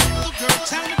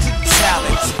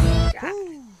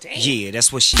 Yeah,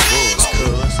 that's what she was,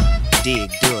 cuz.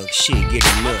 Dig, dug, shit, get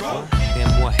enough.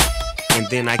 Then what? And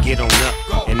then I get on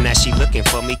up. And now she looking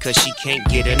for me cause she can't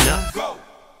get enough.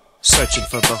 Searching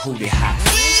for the hootie high.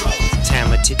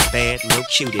 Talented, bad, little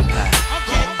cutie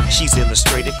pie. She's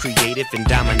illustrative, creative, and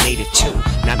dominated too.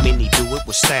 Not many do it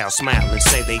with style, smile, and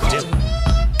say they do.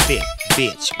 Thick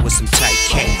bitch with some tight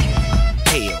cat.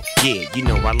 Hell, yeah, you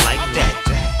know I like that.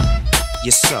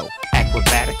 You're so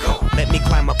acrobatical. Let me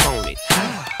climb up on it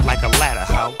like a ladder,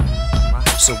 ho.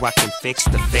 So I can fix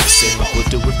the fixin'. We'll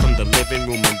do it from the living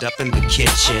room and up in the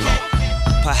kitchen.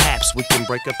 Perhaps we can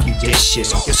break a few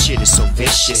dishes. Your shit is so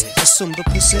vicious. Assume the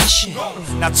position.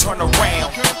 Now turn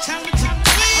around.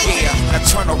 Yeah, now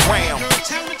turn around.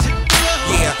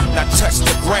 Yeah, now touch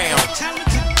the ground.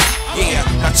 Yeah,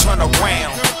 now turn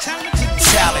around.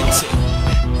 Talented.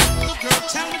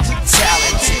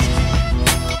 Talented.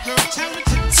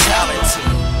 Talented.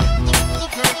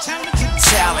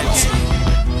 Talented.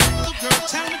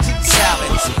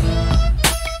 Talented.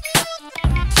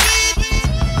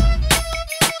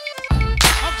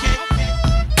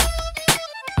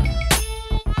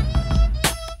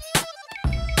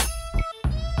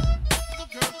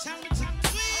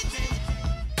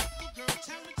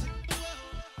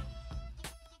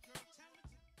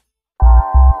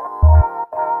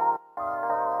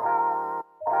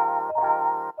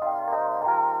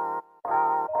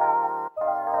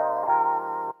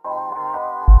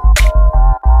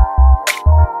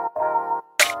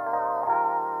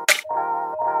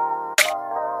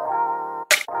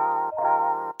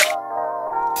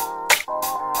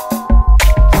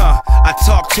 I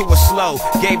talked to her slow,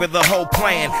 gave her the whole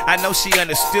plan. I know she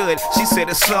understood, she said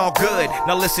it's all good.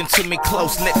 Now listen to me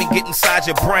close, let me get inside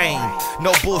your brain.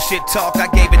 No bullshit talk, I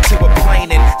gave it to her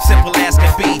plain and simple as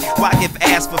can be. Why give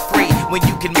ass for free when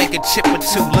you can make a chip or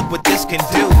two? Look what this can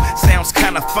do, sounds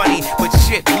kinda funny, but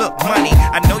shit, look money.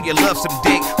 I know you love some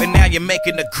dick, but now you're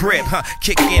making a grip, huh?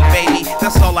 Kick in, baby,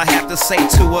 that's all I have to say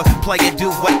to her. Player do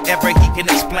whatever he can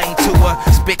explain to her.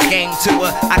 Spit game to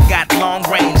her, I got long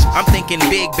range. I'm thinking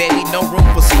big, baby, no room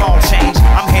for small change.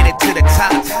 I'm headed to the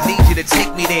top, need you to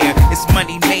take me there. It's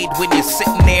money made when you're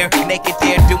sitting there, naked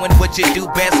there, doing what you do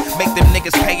best. Make them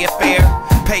niggas pay your fare,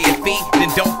 pay your fee, then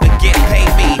don't forget, pay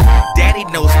me. Daddy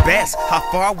knows best. asked, how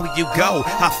far will you go?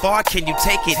 How far can you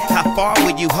take it? How far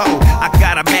will you hoe? I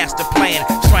got a master plan,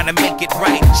 trying to make it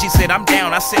right. She said, I'm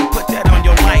down. I said, put that on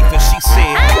your life. And she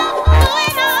said,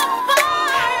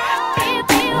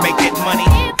 make that money,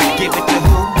 give it to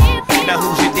who? Now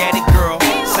who's your daddy, girl?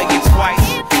 Say it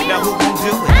twice. Now who gon'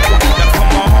 do it? Now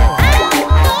come on.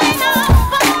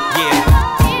 Yeah,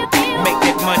 make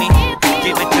that money,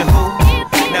 give it to who?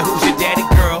 Now who's your daddy,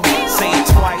 girl? Say it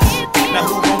twice. Now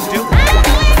who gon' do it?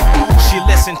 She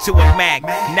listened to a Mac,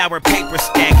 now her paper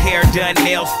stack, hair done,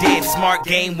 nails did, smart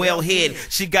game well hid.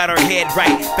 She got her head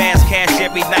right, fast cash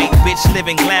every night, bitch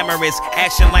living glamorous,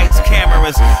 action lights,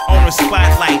 cameras on her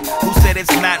spotlight. Who said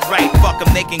it's not right? Fuck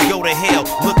them, they can go to hell.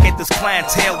 Look at this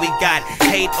clientele we got,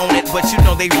 hate on it, but you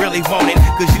know they really want it,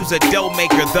 cause you's a dough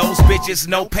maker, those bitches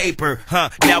no paper, huh?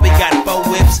 Now we got 4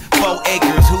 whips, 4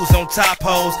 acres, who's on top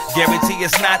hoes? Guarantee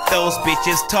it's not those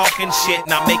bitches talking shit,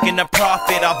 not making a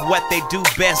profit off what they do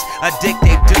best. A dick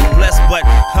they do bless, but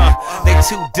they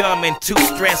too dumb and too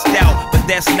stressed out. But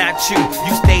that's not you,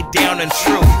 you stayed down and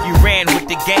true. You ran with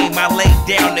the game, I laid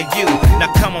down to you.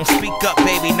 Now come on, speak up,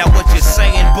 baby, now what you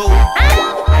saying, boo?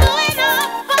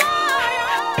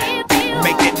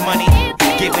 Make that money,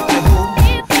 give it to who?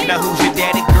 Now who's your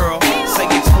daddy, girl? Say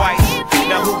it twice,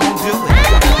 now who gon' do it?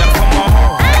 Now come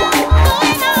on.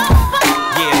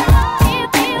 Yeah,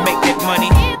 make that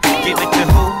money, give it to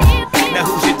who? Now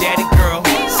who's your daddy, girl?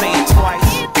 Say it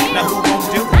twice, now who gon'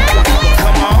 do it?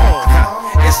 Come on.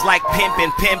 It's like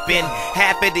pimpin',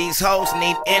 half of these hoes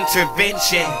need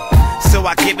intervention. So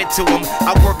I give it to them,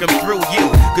 I work them through you.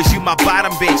 Cause you my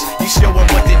bottom bitch, you show them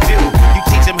what to do. You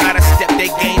teach them how to step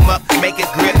their game up, make it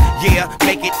grip. Yeah,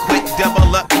 make it quick,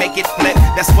 double up, make it flip.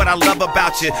 That's what I love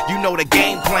about you, you know the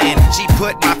game plan. She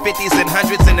put my 50s and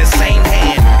 100s in the same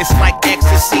hand. It's like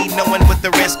ecstasy, knowing what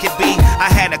the rest could be. I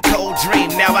had a cold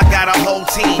dream, now I got a whole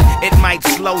team. It might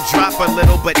slow drop a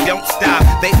little, but don't stop.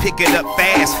 They pick it up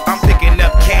fast, I'm picking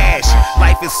up cash.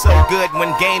 Life is so good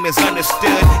when game is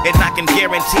understood. And I can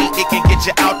guarantee it can get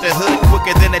you out the hood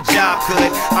quicker than a job could.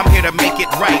 I'm here to make it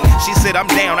right. She said I'm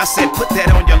down, I said put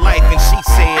that on your life. And she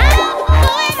said,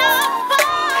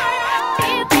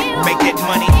 make that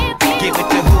money, give it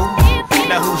to who?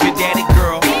 Now who's your daddy,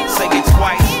 girl? Say it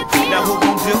twice, now who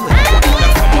gon' do it?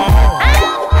 Now come on.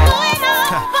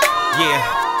 Yeah,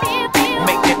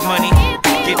 make that money,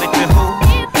 give it to who?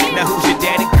 Now who's your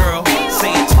daddy, girl?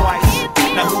 Say it twice,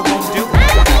 now who gon' do it?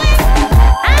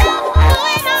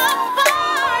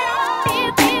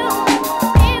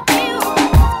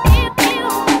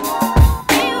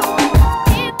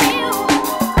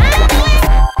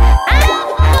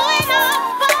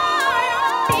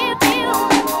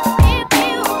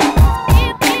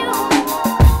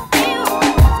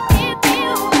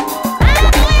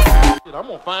 I'm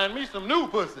gonna find me some new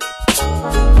pussy.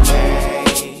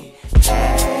 Hey,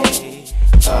 hey,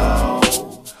 oh,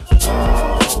 oh.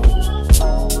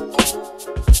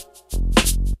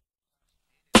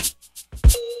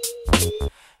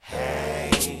 Hey,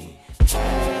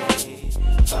 hey,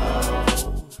 oh,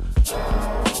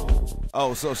 oh.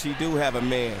 Oh, so she do have a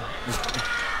man.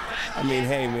 I mean,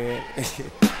 hey, man.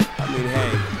 I mean,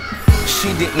 hey.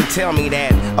 She didn't tell me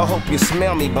that. I hope you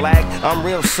smell me, black. I'm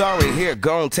real sorry. Here,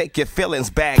 go and take your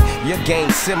feelings back. Your game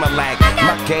Similac,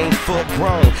 my game full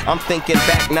grown. I'm thinking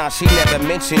back now, she never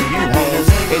mentioned you, homes.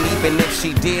 And even if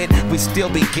she did, we still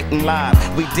be getting live.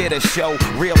 We did a show,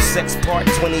 Real Sex Part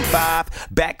 25.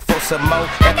 Back for some more,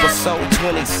 episode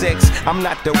 26. I'm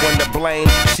not the one to blame.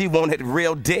 She wanted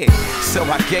real dick, so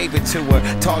I gave it to her.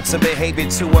 Taught some behavior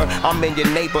to her. I'm in your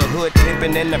neighborhood,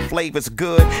 pimping and the flavor's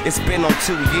good. It's been on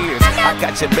 2 years. I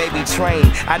got your baby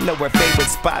trained. I know her favorite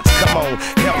spots. Come on,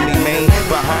 help me, man.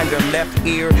 Behind her left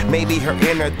ear, maybe her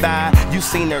inner thigh. You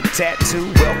seen her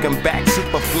tattoo? Welcome back,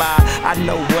 Soopafly. I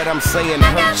know what I'm saying.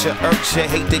 Hurt you, hurt you.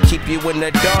 Hate to keep you in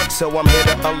the dark, so I'm here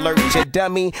to alert you,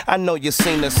 dummy. I know you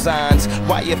seen the signs.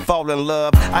 Why you fall in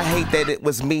love? I hate that it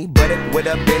was me, but it would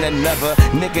have been another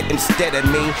nigga instead of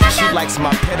me. She likes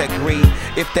my pedigree.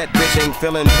 If that bitch ain't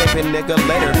feeling pimpin', nigga,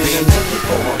 let her be. Took you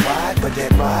for a ride, but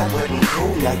that ride wasn't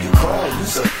cool. Now you crying.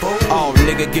 Oh,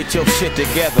 nigga, get your shit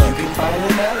together. You can find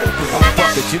another bitch. Oh,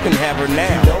 fuck it, you can have her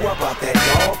now. You know about that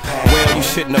dog pound. Well, you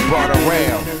shouldn't have brought her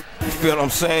around. You feel what I'm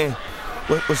saying?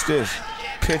 What's this?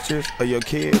 Pictures of your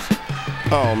kids?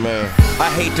 Oh man, I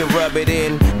hate to rub it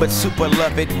in, but super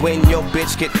love it when your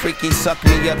bitch get freaky, suck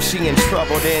me up, she in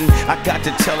trouble then. I got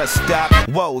to tell her stop,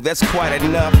 whoa, that's quite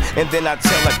enough. And then I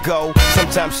tell her go,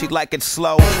 sometimes she like it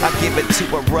slow, I give it to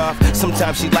her rough.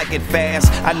 Sometimes she like it fast,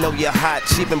 I know you're hot,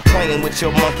 she been playing with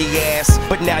your monkey ass.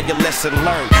 But now your lesson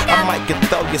learned, I might can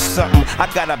throw you something. I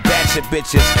got a batch of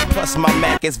bitches, plus my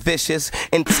Mac is vicious.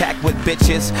 Intact with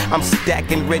bitches, I'm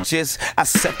stacking riches. I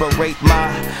separate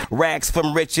my rags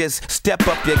from riches. Step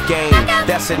up your game,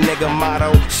 that's a nigga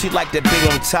motto. She like to be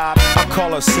on top, I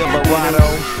call her Silverado.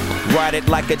 Ride it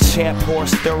like a champ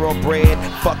horse, thoroughbred.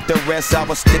 Fuck the rest, I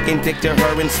was sticking dick to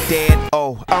her instead.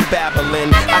 Oh, I'm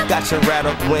babbling, I got you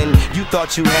rattled when you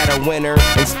thought you had a winner.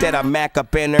 Instead I Mac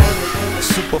up in her.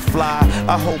 Soopafly,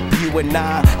 I hope you and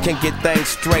I can get things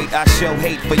straight. I show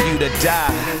hate for you to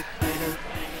die.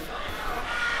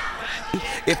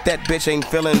 If that bitch ain't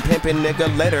feeling pimpin', nigga,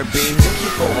 let her be. Took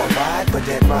you for a ride, but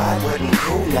that ride wasn't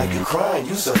cool. Now you crying,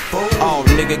 you's a fool. Oh,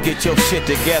 nigga, get your shit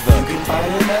together. You can find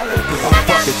your melody. Oh,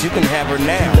 fuck it, you can have her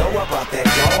now. You know about that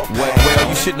dog. Well,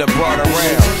 you shouldn't have brought her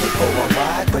around. Took you for a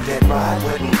ride, but that ride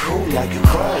wasn't cool. Now you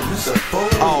crying, you's a fool.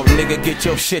 Oh, nigga, get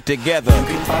your shit together. You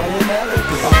can find your melody.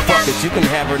 Oh, fuck it, you can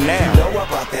have her now. You know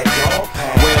about that dog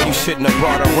pound. Well, you shouldn't have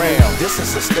brought her around. This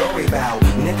is a story about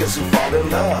niggas who fall in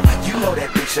love. You know that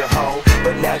bitch a hoe,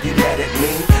 but now you mad at me.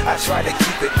 I try to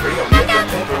keep it real, nigga,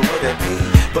 pimpin' with a P.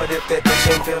 But if that bitch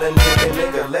ain't feeling good,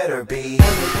 then nigga, let her be.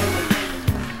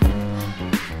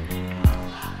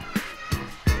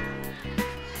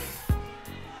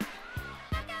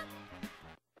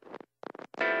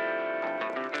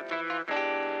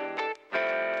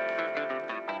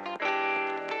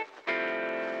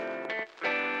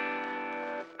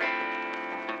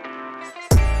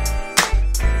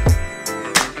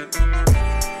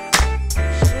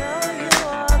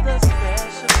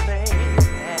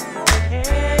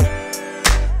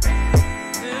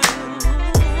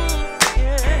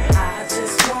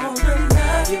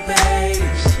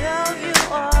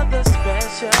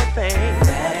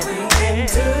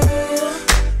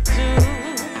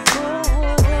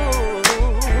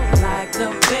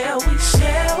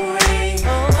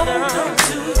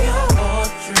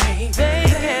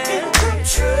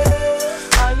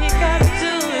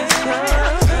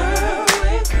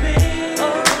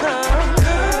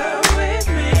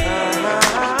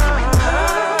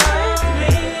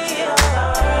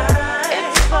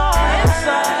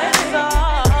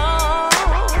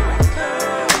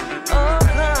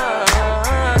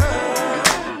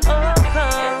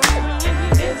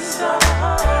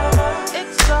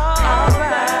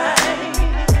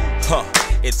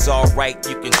 It's alright,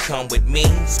 you can come with me.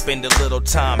 Spend a little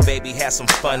time, baby, have some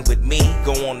fun with me.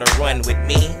 Go on the run with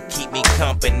me, keep me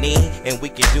company. And we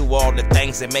can do all the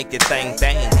things that make your thing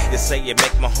thing. You say you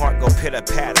make my heart go pitter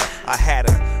patter. I had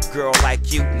a girl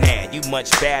like you, nah, you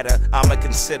much better. I'ma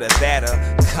consider that a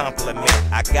compliment.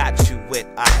 I got you with,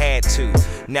 I had to.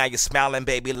 Now you're smiling,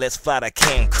 baby, let's fly to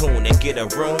Cancun and get a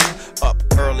room. Up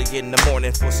early in the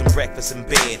morning for some breakfast in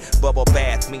bed. Bubble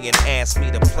bath me and ask me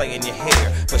to play in your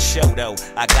hair. For sure though,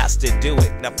 I got to do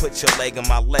it. Now put your leg on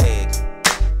my leg.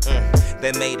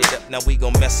 They made it up, now we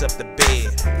gon' mess up the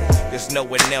bed. There's no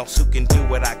one else who can do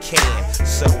what I can.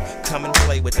 So come and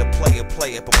play with the player,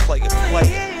 play it, but play it, play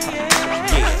it.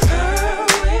 Yeah.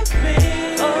 With me.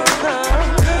 Oh,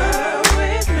 come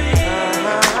with me.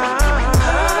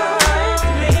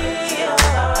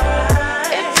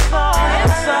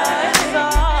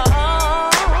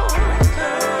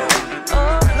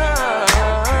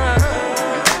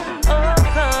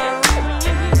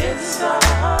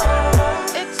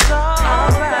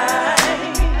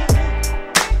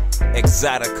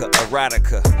 Exotica,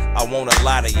 erotica, I want a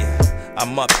lot of you.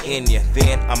 I'm up in you,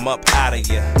 then I'm up out of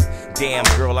you. Damn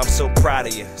girl, I'm so proud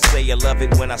of you. Say you love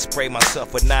it when I spray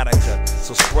myself with Nautica.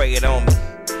 So spray it on me,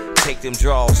 take them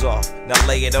drawers off, now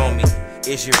lay it on me.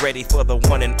 Is you ready for the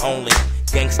one and only?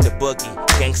 Gangsta boogie,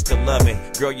 gangsta loving.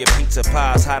 Girl, your pizza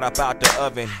pie's hot up out the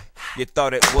oven. You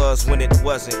thought it was when it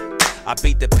wasn't. I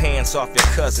beat the pants off your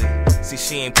cousin. See,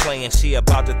 she ain't playing, she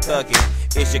about to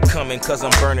thuggin'. Is you coming cause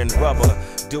I'm burning rubber?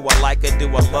 Do I like her, do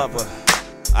I love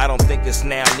her? I don't think it's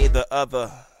now, neither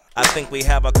other. I think we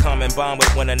have a common bond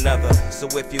with one another. So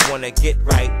if you wanna get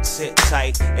right, sit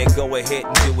tight and go ahead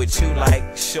and do what you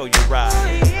like. Show you right.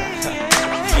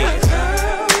 Yeah.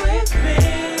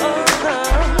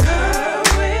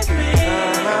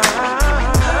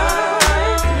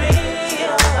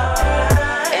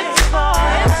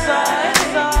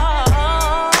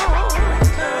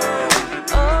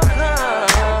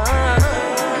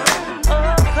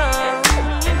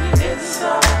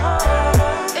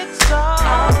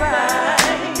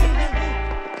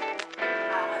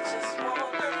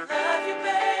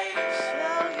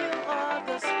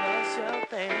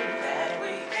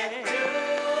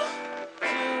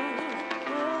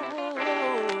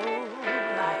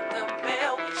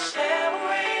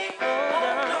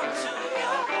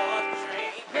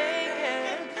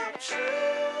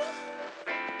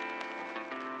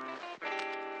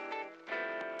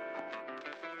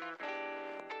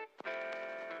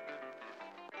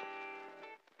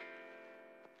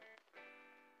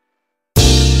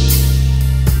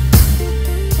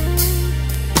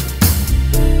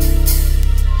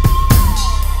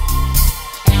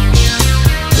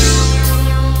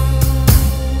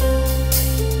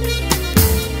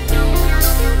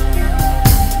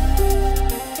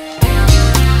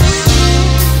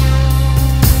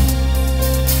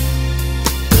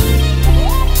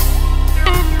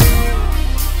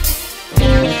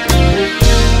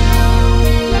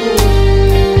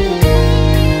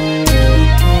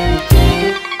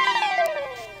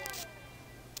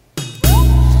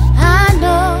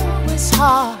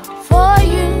 for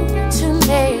you to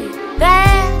make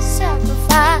that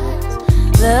sacrifice,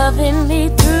 loving me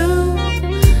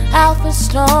throughout the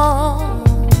storm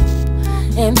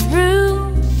and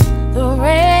through the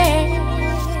rain.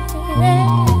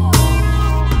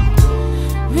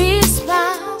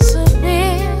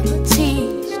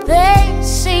 Responsibilities, they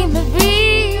seem to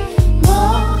be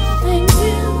more than you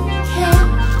can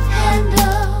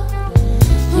handle,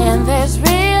 and there's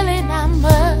really not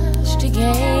much to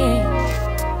gain.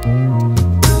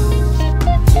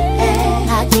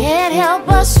 I can't help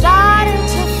but starting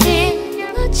to feel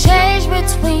the change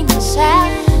between us.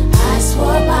 I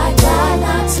swore by God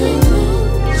not to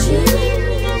lose you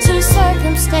to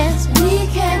circumstance we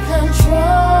can't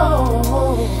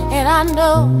control. And I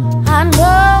know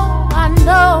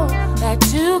that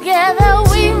together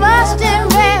we must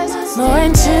invest more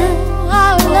into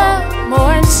our love,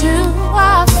 more into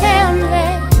our family,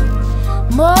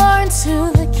 more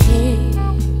into the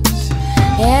kids.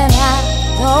 And I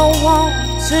don't want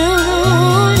to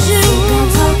lose you. I'm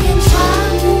talking,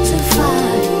 trying to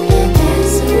find an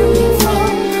answer before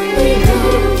we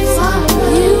lose our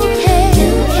love. You can,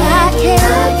 I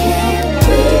can,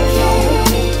 we can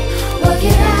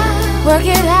work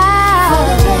it out for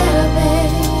the better,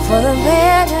 baby, for the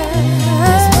better.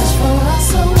 There's much for us,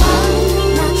 so why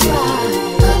not try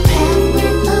the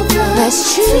pathway of love? Let's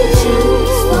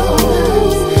choose for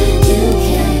us. You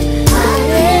can, I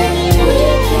can, we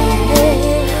can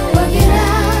work it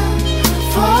out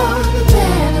for the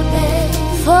better, baby,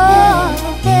 for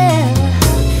the better.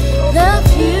 The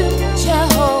future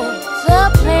holds a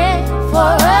plan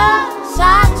for us. I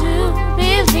do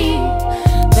believe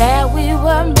that we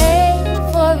were made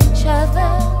for each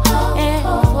other, and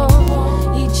for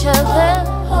each other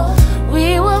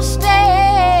we will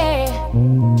stay.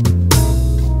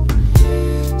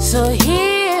 So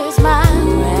here's my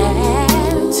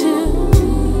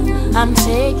gratitude. I'm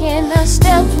taking a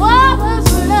step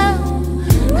towards love.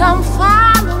 Come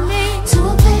follow me to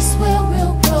a place where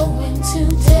we'll grow into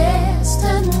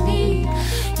destiny,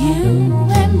 you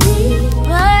and me.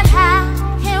 But how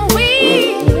can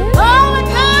we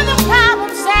overcome the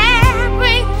problems that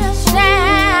bring us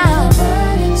down? The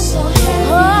burden's so heavy.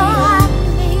 Oh, I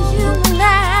need you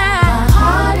now. My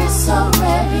heart is so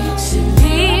ready to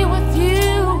be with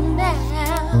you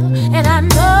now. And I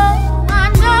know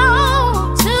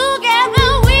together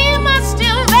we must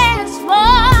invest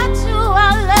more to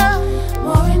our love,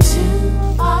 more into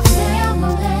our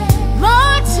family,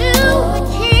 more to the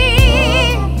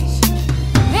kids.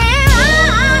 And I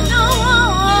don't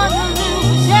want to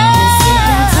lose you.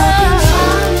 I'm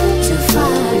trying to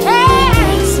find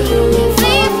answer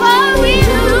before we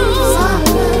lose our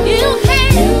love. You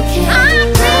can, I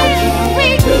can, we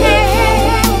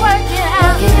can work it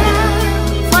out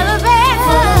for the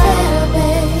better,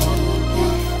 baby.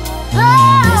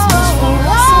 There's much for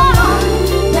us, not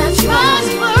much for us,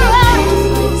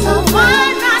 so why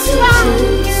not try?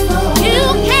 You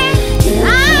can, I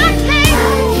can,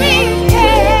 we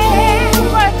can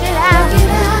work it out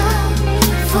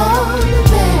for the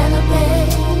better,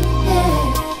 baby.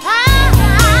 I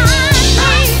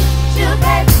need you,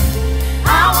 baby. I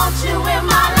want you in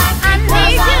my life. I need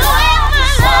you in my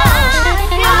life.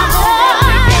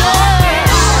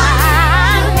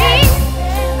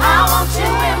 I want you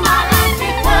in my life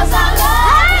because I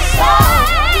love you so.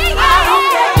 I hope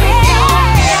that we can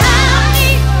work it out. I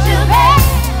need you, baby.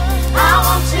 I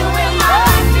want you in my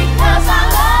life because I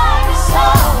love you so.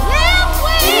 If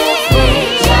we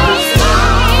just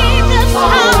hold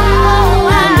on, I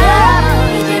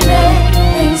know we can make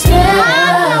things better. I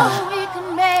know we can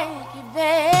make it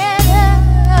better.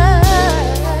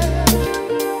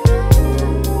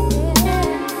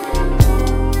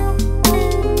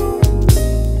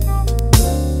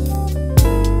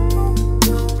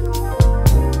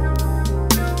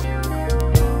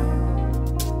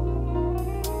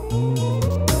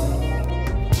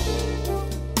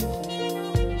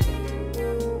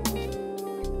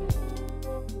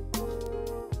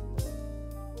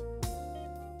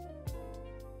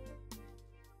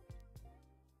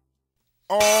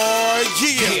 Oh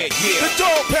yeah. The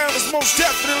dog pound is most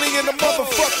definitely in the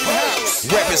motherfucking house.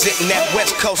 Representing that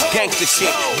West Coast gangster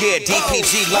shit. Yeah,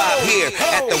 DPG live here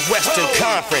at the Western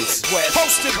Conference.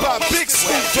 Hosted by Big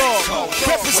Snoop Dogg,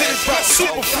 represented by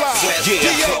Soopafly,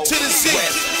 D.O. to the Z,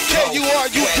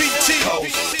 K-U-R-U-P-T,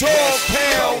 dog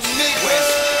pound, nigga.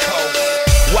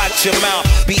 Watch your mouth,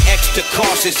 be extra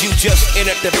cautious. You just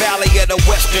entered the valley of the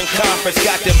Western Conference.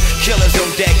 Got them killers on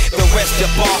deck, the rest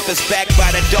up office, backed by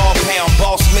the dog pound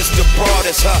boss, Mr.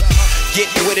 Broadest, Get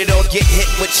with it or get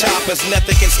hit with choppers.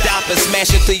 Nothing can stop us,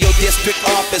 smashing through your district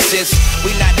offices.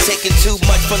 We not taking too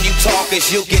much from you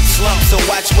talkers. You'll get slumped, so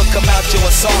watch what come out your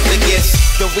esophagus.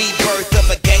 The rebirth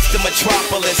of a gangster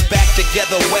metropolis. Back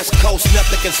together, West Coast,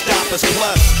 nothing can stop us.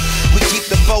 Plus, we keep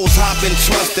the foes hopping,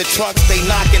 trust the trunks they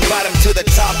knocking, bottom to the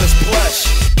top is plush.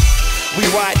 We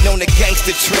riding on the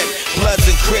gangster trip, Bloods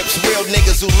and Crips, real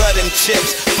niggas who love them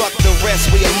chips. Fuck the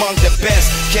rest, we among the best.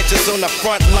 Catch us on the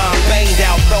front line, banged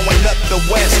out, throwing up the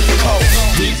West Coast.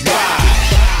 We ride,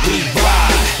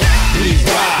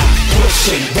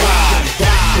 push and ride,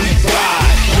 we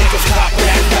ride. Niggas cop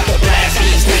that, pepper blast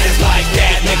these niggas like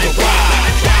that, nigga ride.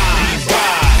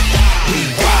 We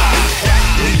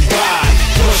ride,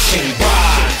 push and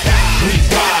ride, we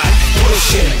ride,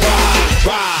 push and ride,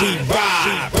 we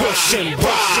ride, push and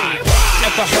ride.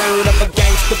 Never heard of a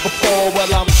gangster before,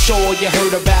 well I'm sure you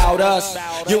heard about us.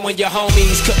 You and your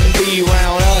homies couldn't be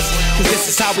around us, cause this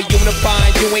is how we unify,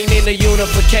 you ain't in a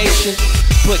unification.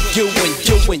 Put you and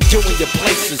your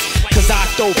places, cause I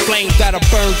throw flames that'll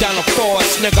burn down a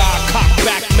forest, nigga. I cock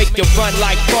back, make you run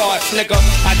like bars, nigga.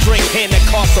 I drink hand that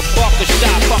costs $1 a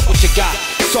shot, fuck what you got.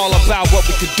 It's all about what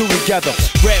we can do together.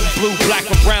 Red and blue, black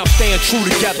and brown, staying true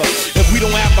together. If we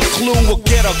don't have a clue, we'll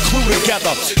get a clue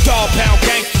together. Dog pound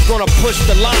gangsters gonna push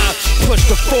the line, push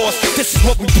the force. This is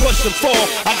what we pushing for.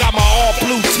 I got my all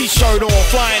blue t-shirt on,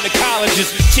 flying to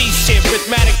colleges. T-shit,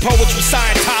 rhythmatic poetry,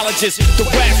 Scientologists. The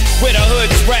West, where the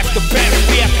hoods rap the best.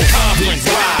 We at the conference.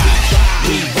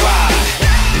 We ride,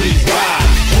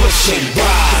 push and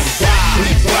ride. We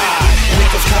ride,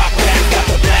 niggas cop back, got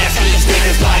the blast these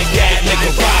niggas like that,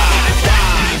 nigga ride.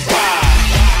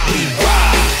 We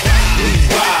ride,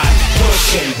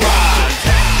 push and ride.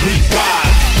 We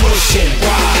ride, push and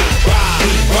ride.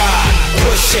 We ride,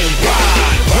 push and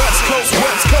ride. West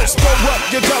Coast, throw up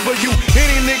your W.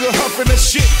 Any nigga huffing the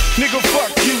shit, nigga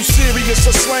fuck you. Serious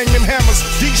or slang them hammers,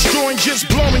 destroying, just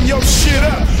blowing your shit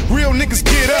up. Real niggas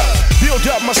get up, build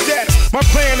up my status. My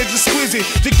plan is exquisite,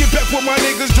 to get back with my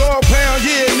niggas, dog pound,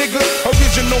 yeah nigga.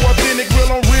 Original, authentic,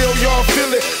 real on real, y'all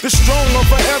feel it. The strong on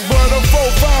forever, the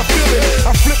 4-5 feel it.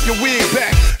 I flip your wig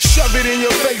back, shove it in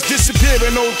your face,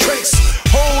 disappearing, no trace.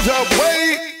 Hold up,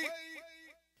 wait.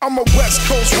 I'm a West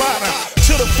Coast rider,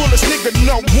 to the fullest, nigga,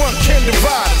 no one can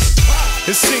divide us.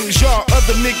 It seems y'all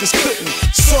other niggas couldn't,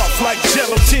 soft like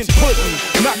gelatin pudding,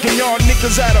 knocking y'all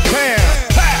niggas out of pound.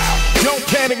 Pow! Don't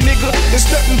panic, nigga, it's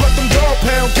nothing but them dog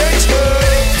pound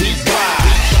gangsters. We ride,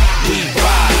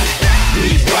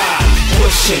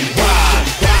 push and ride.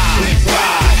 We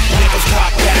ride, niggas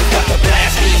cop back, got the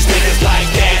blast these niggas like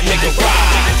that, nigga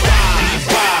ride.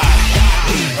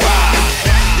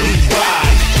 We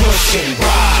ride, push and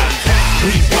ride.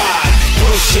 We ride,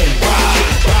 push and ride.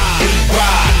 We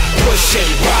ride, push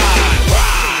and ride.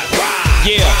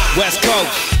 Yeah, West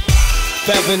Coast,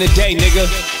 forever in the day, nigga.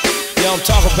 You know what I'm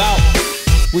talking about?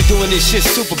 We doing this shit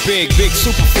super big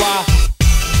Soopafly.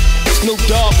 Snoop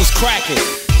Dogg was cracking.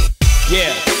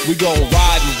 Yeah, we gon'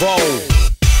 ride and roll,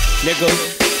 nigga.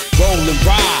 Roll and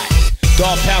ride.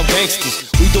 Dog pound gangsters,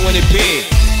 we doing it big.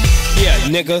 Yeah,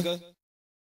 nigga.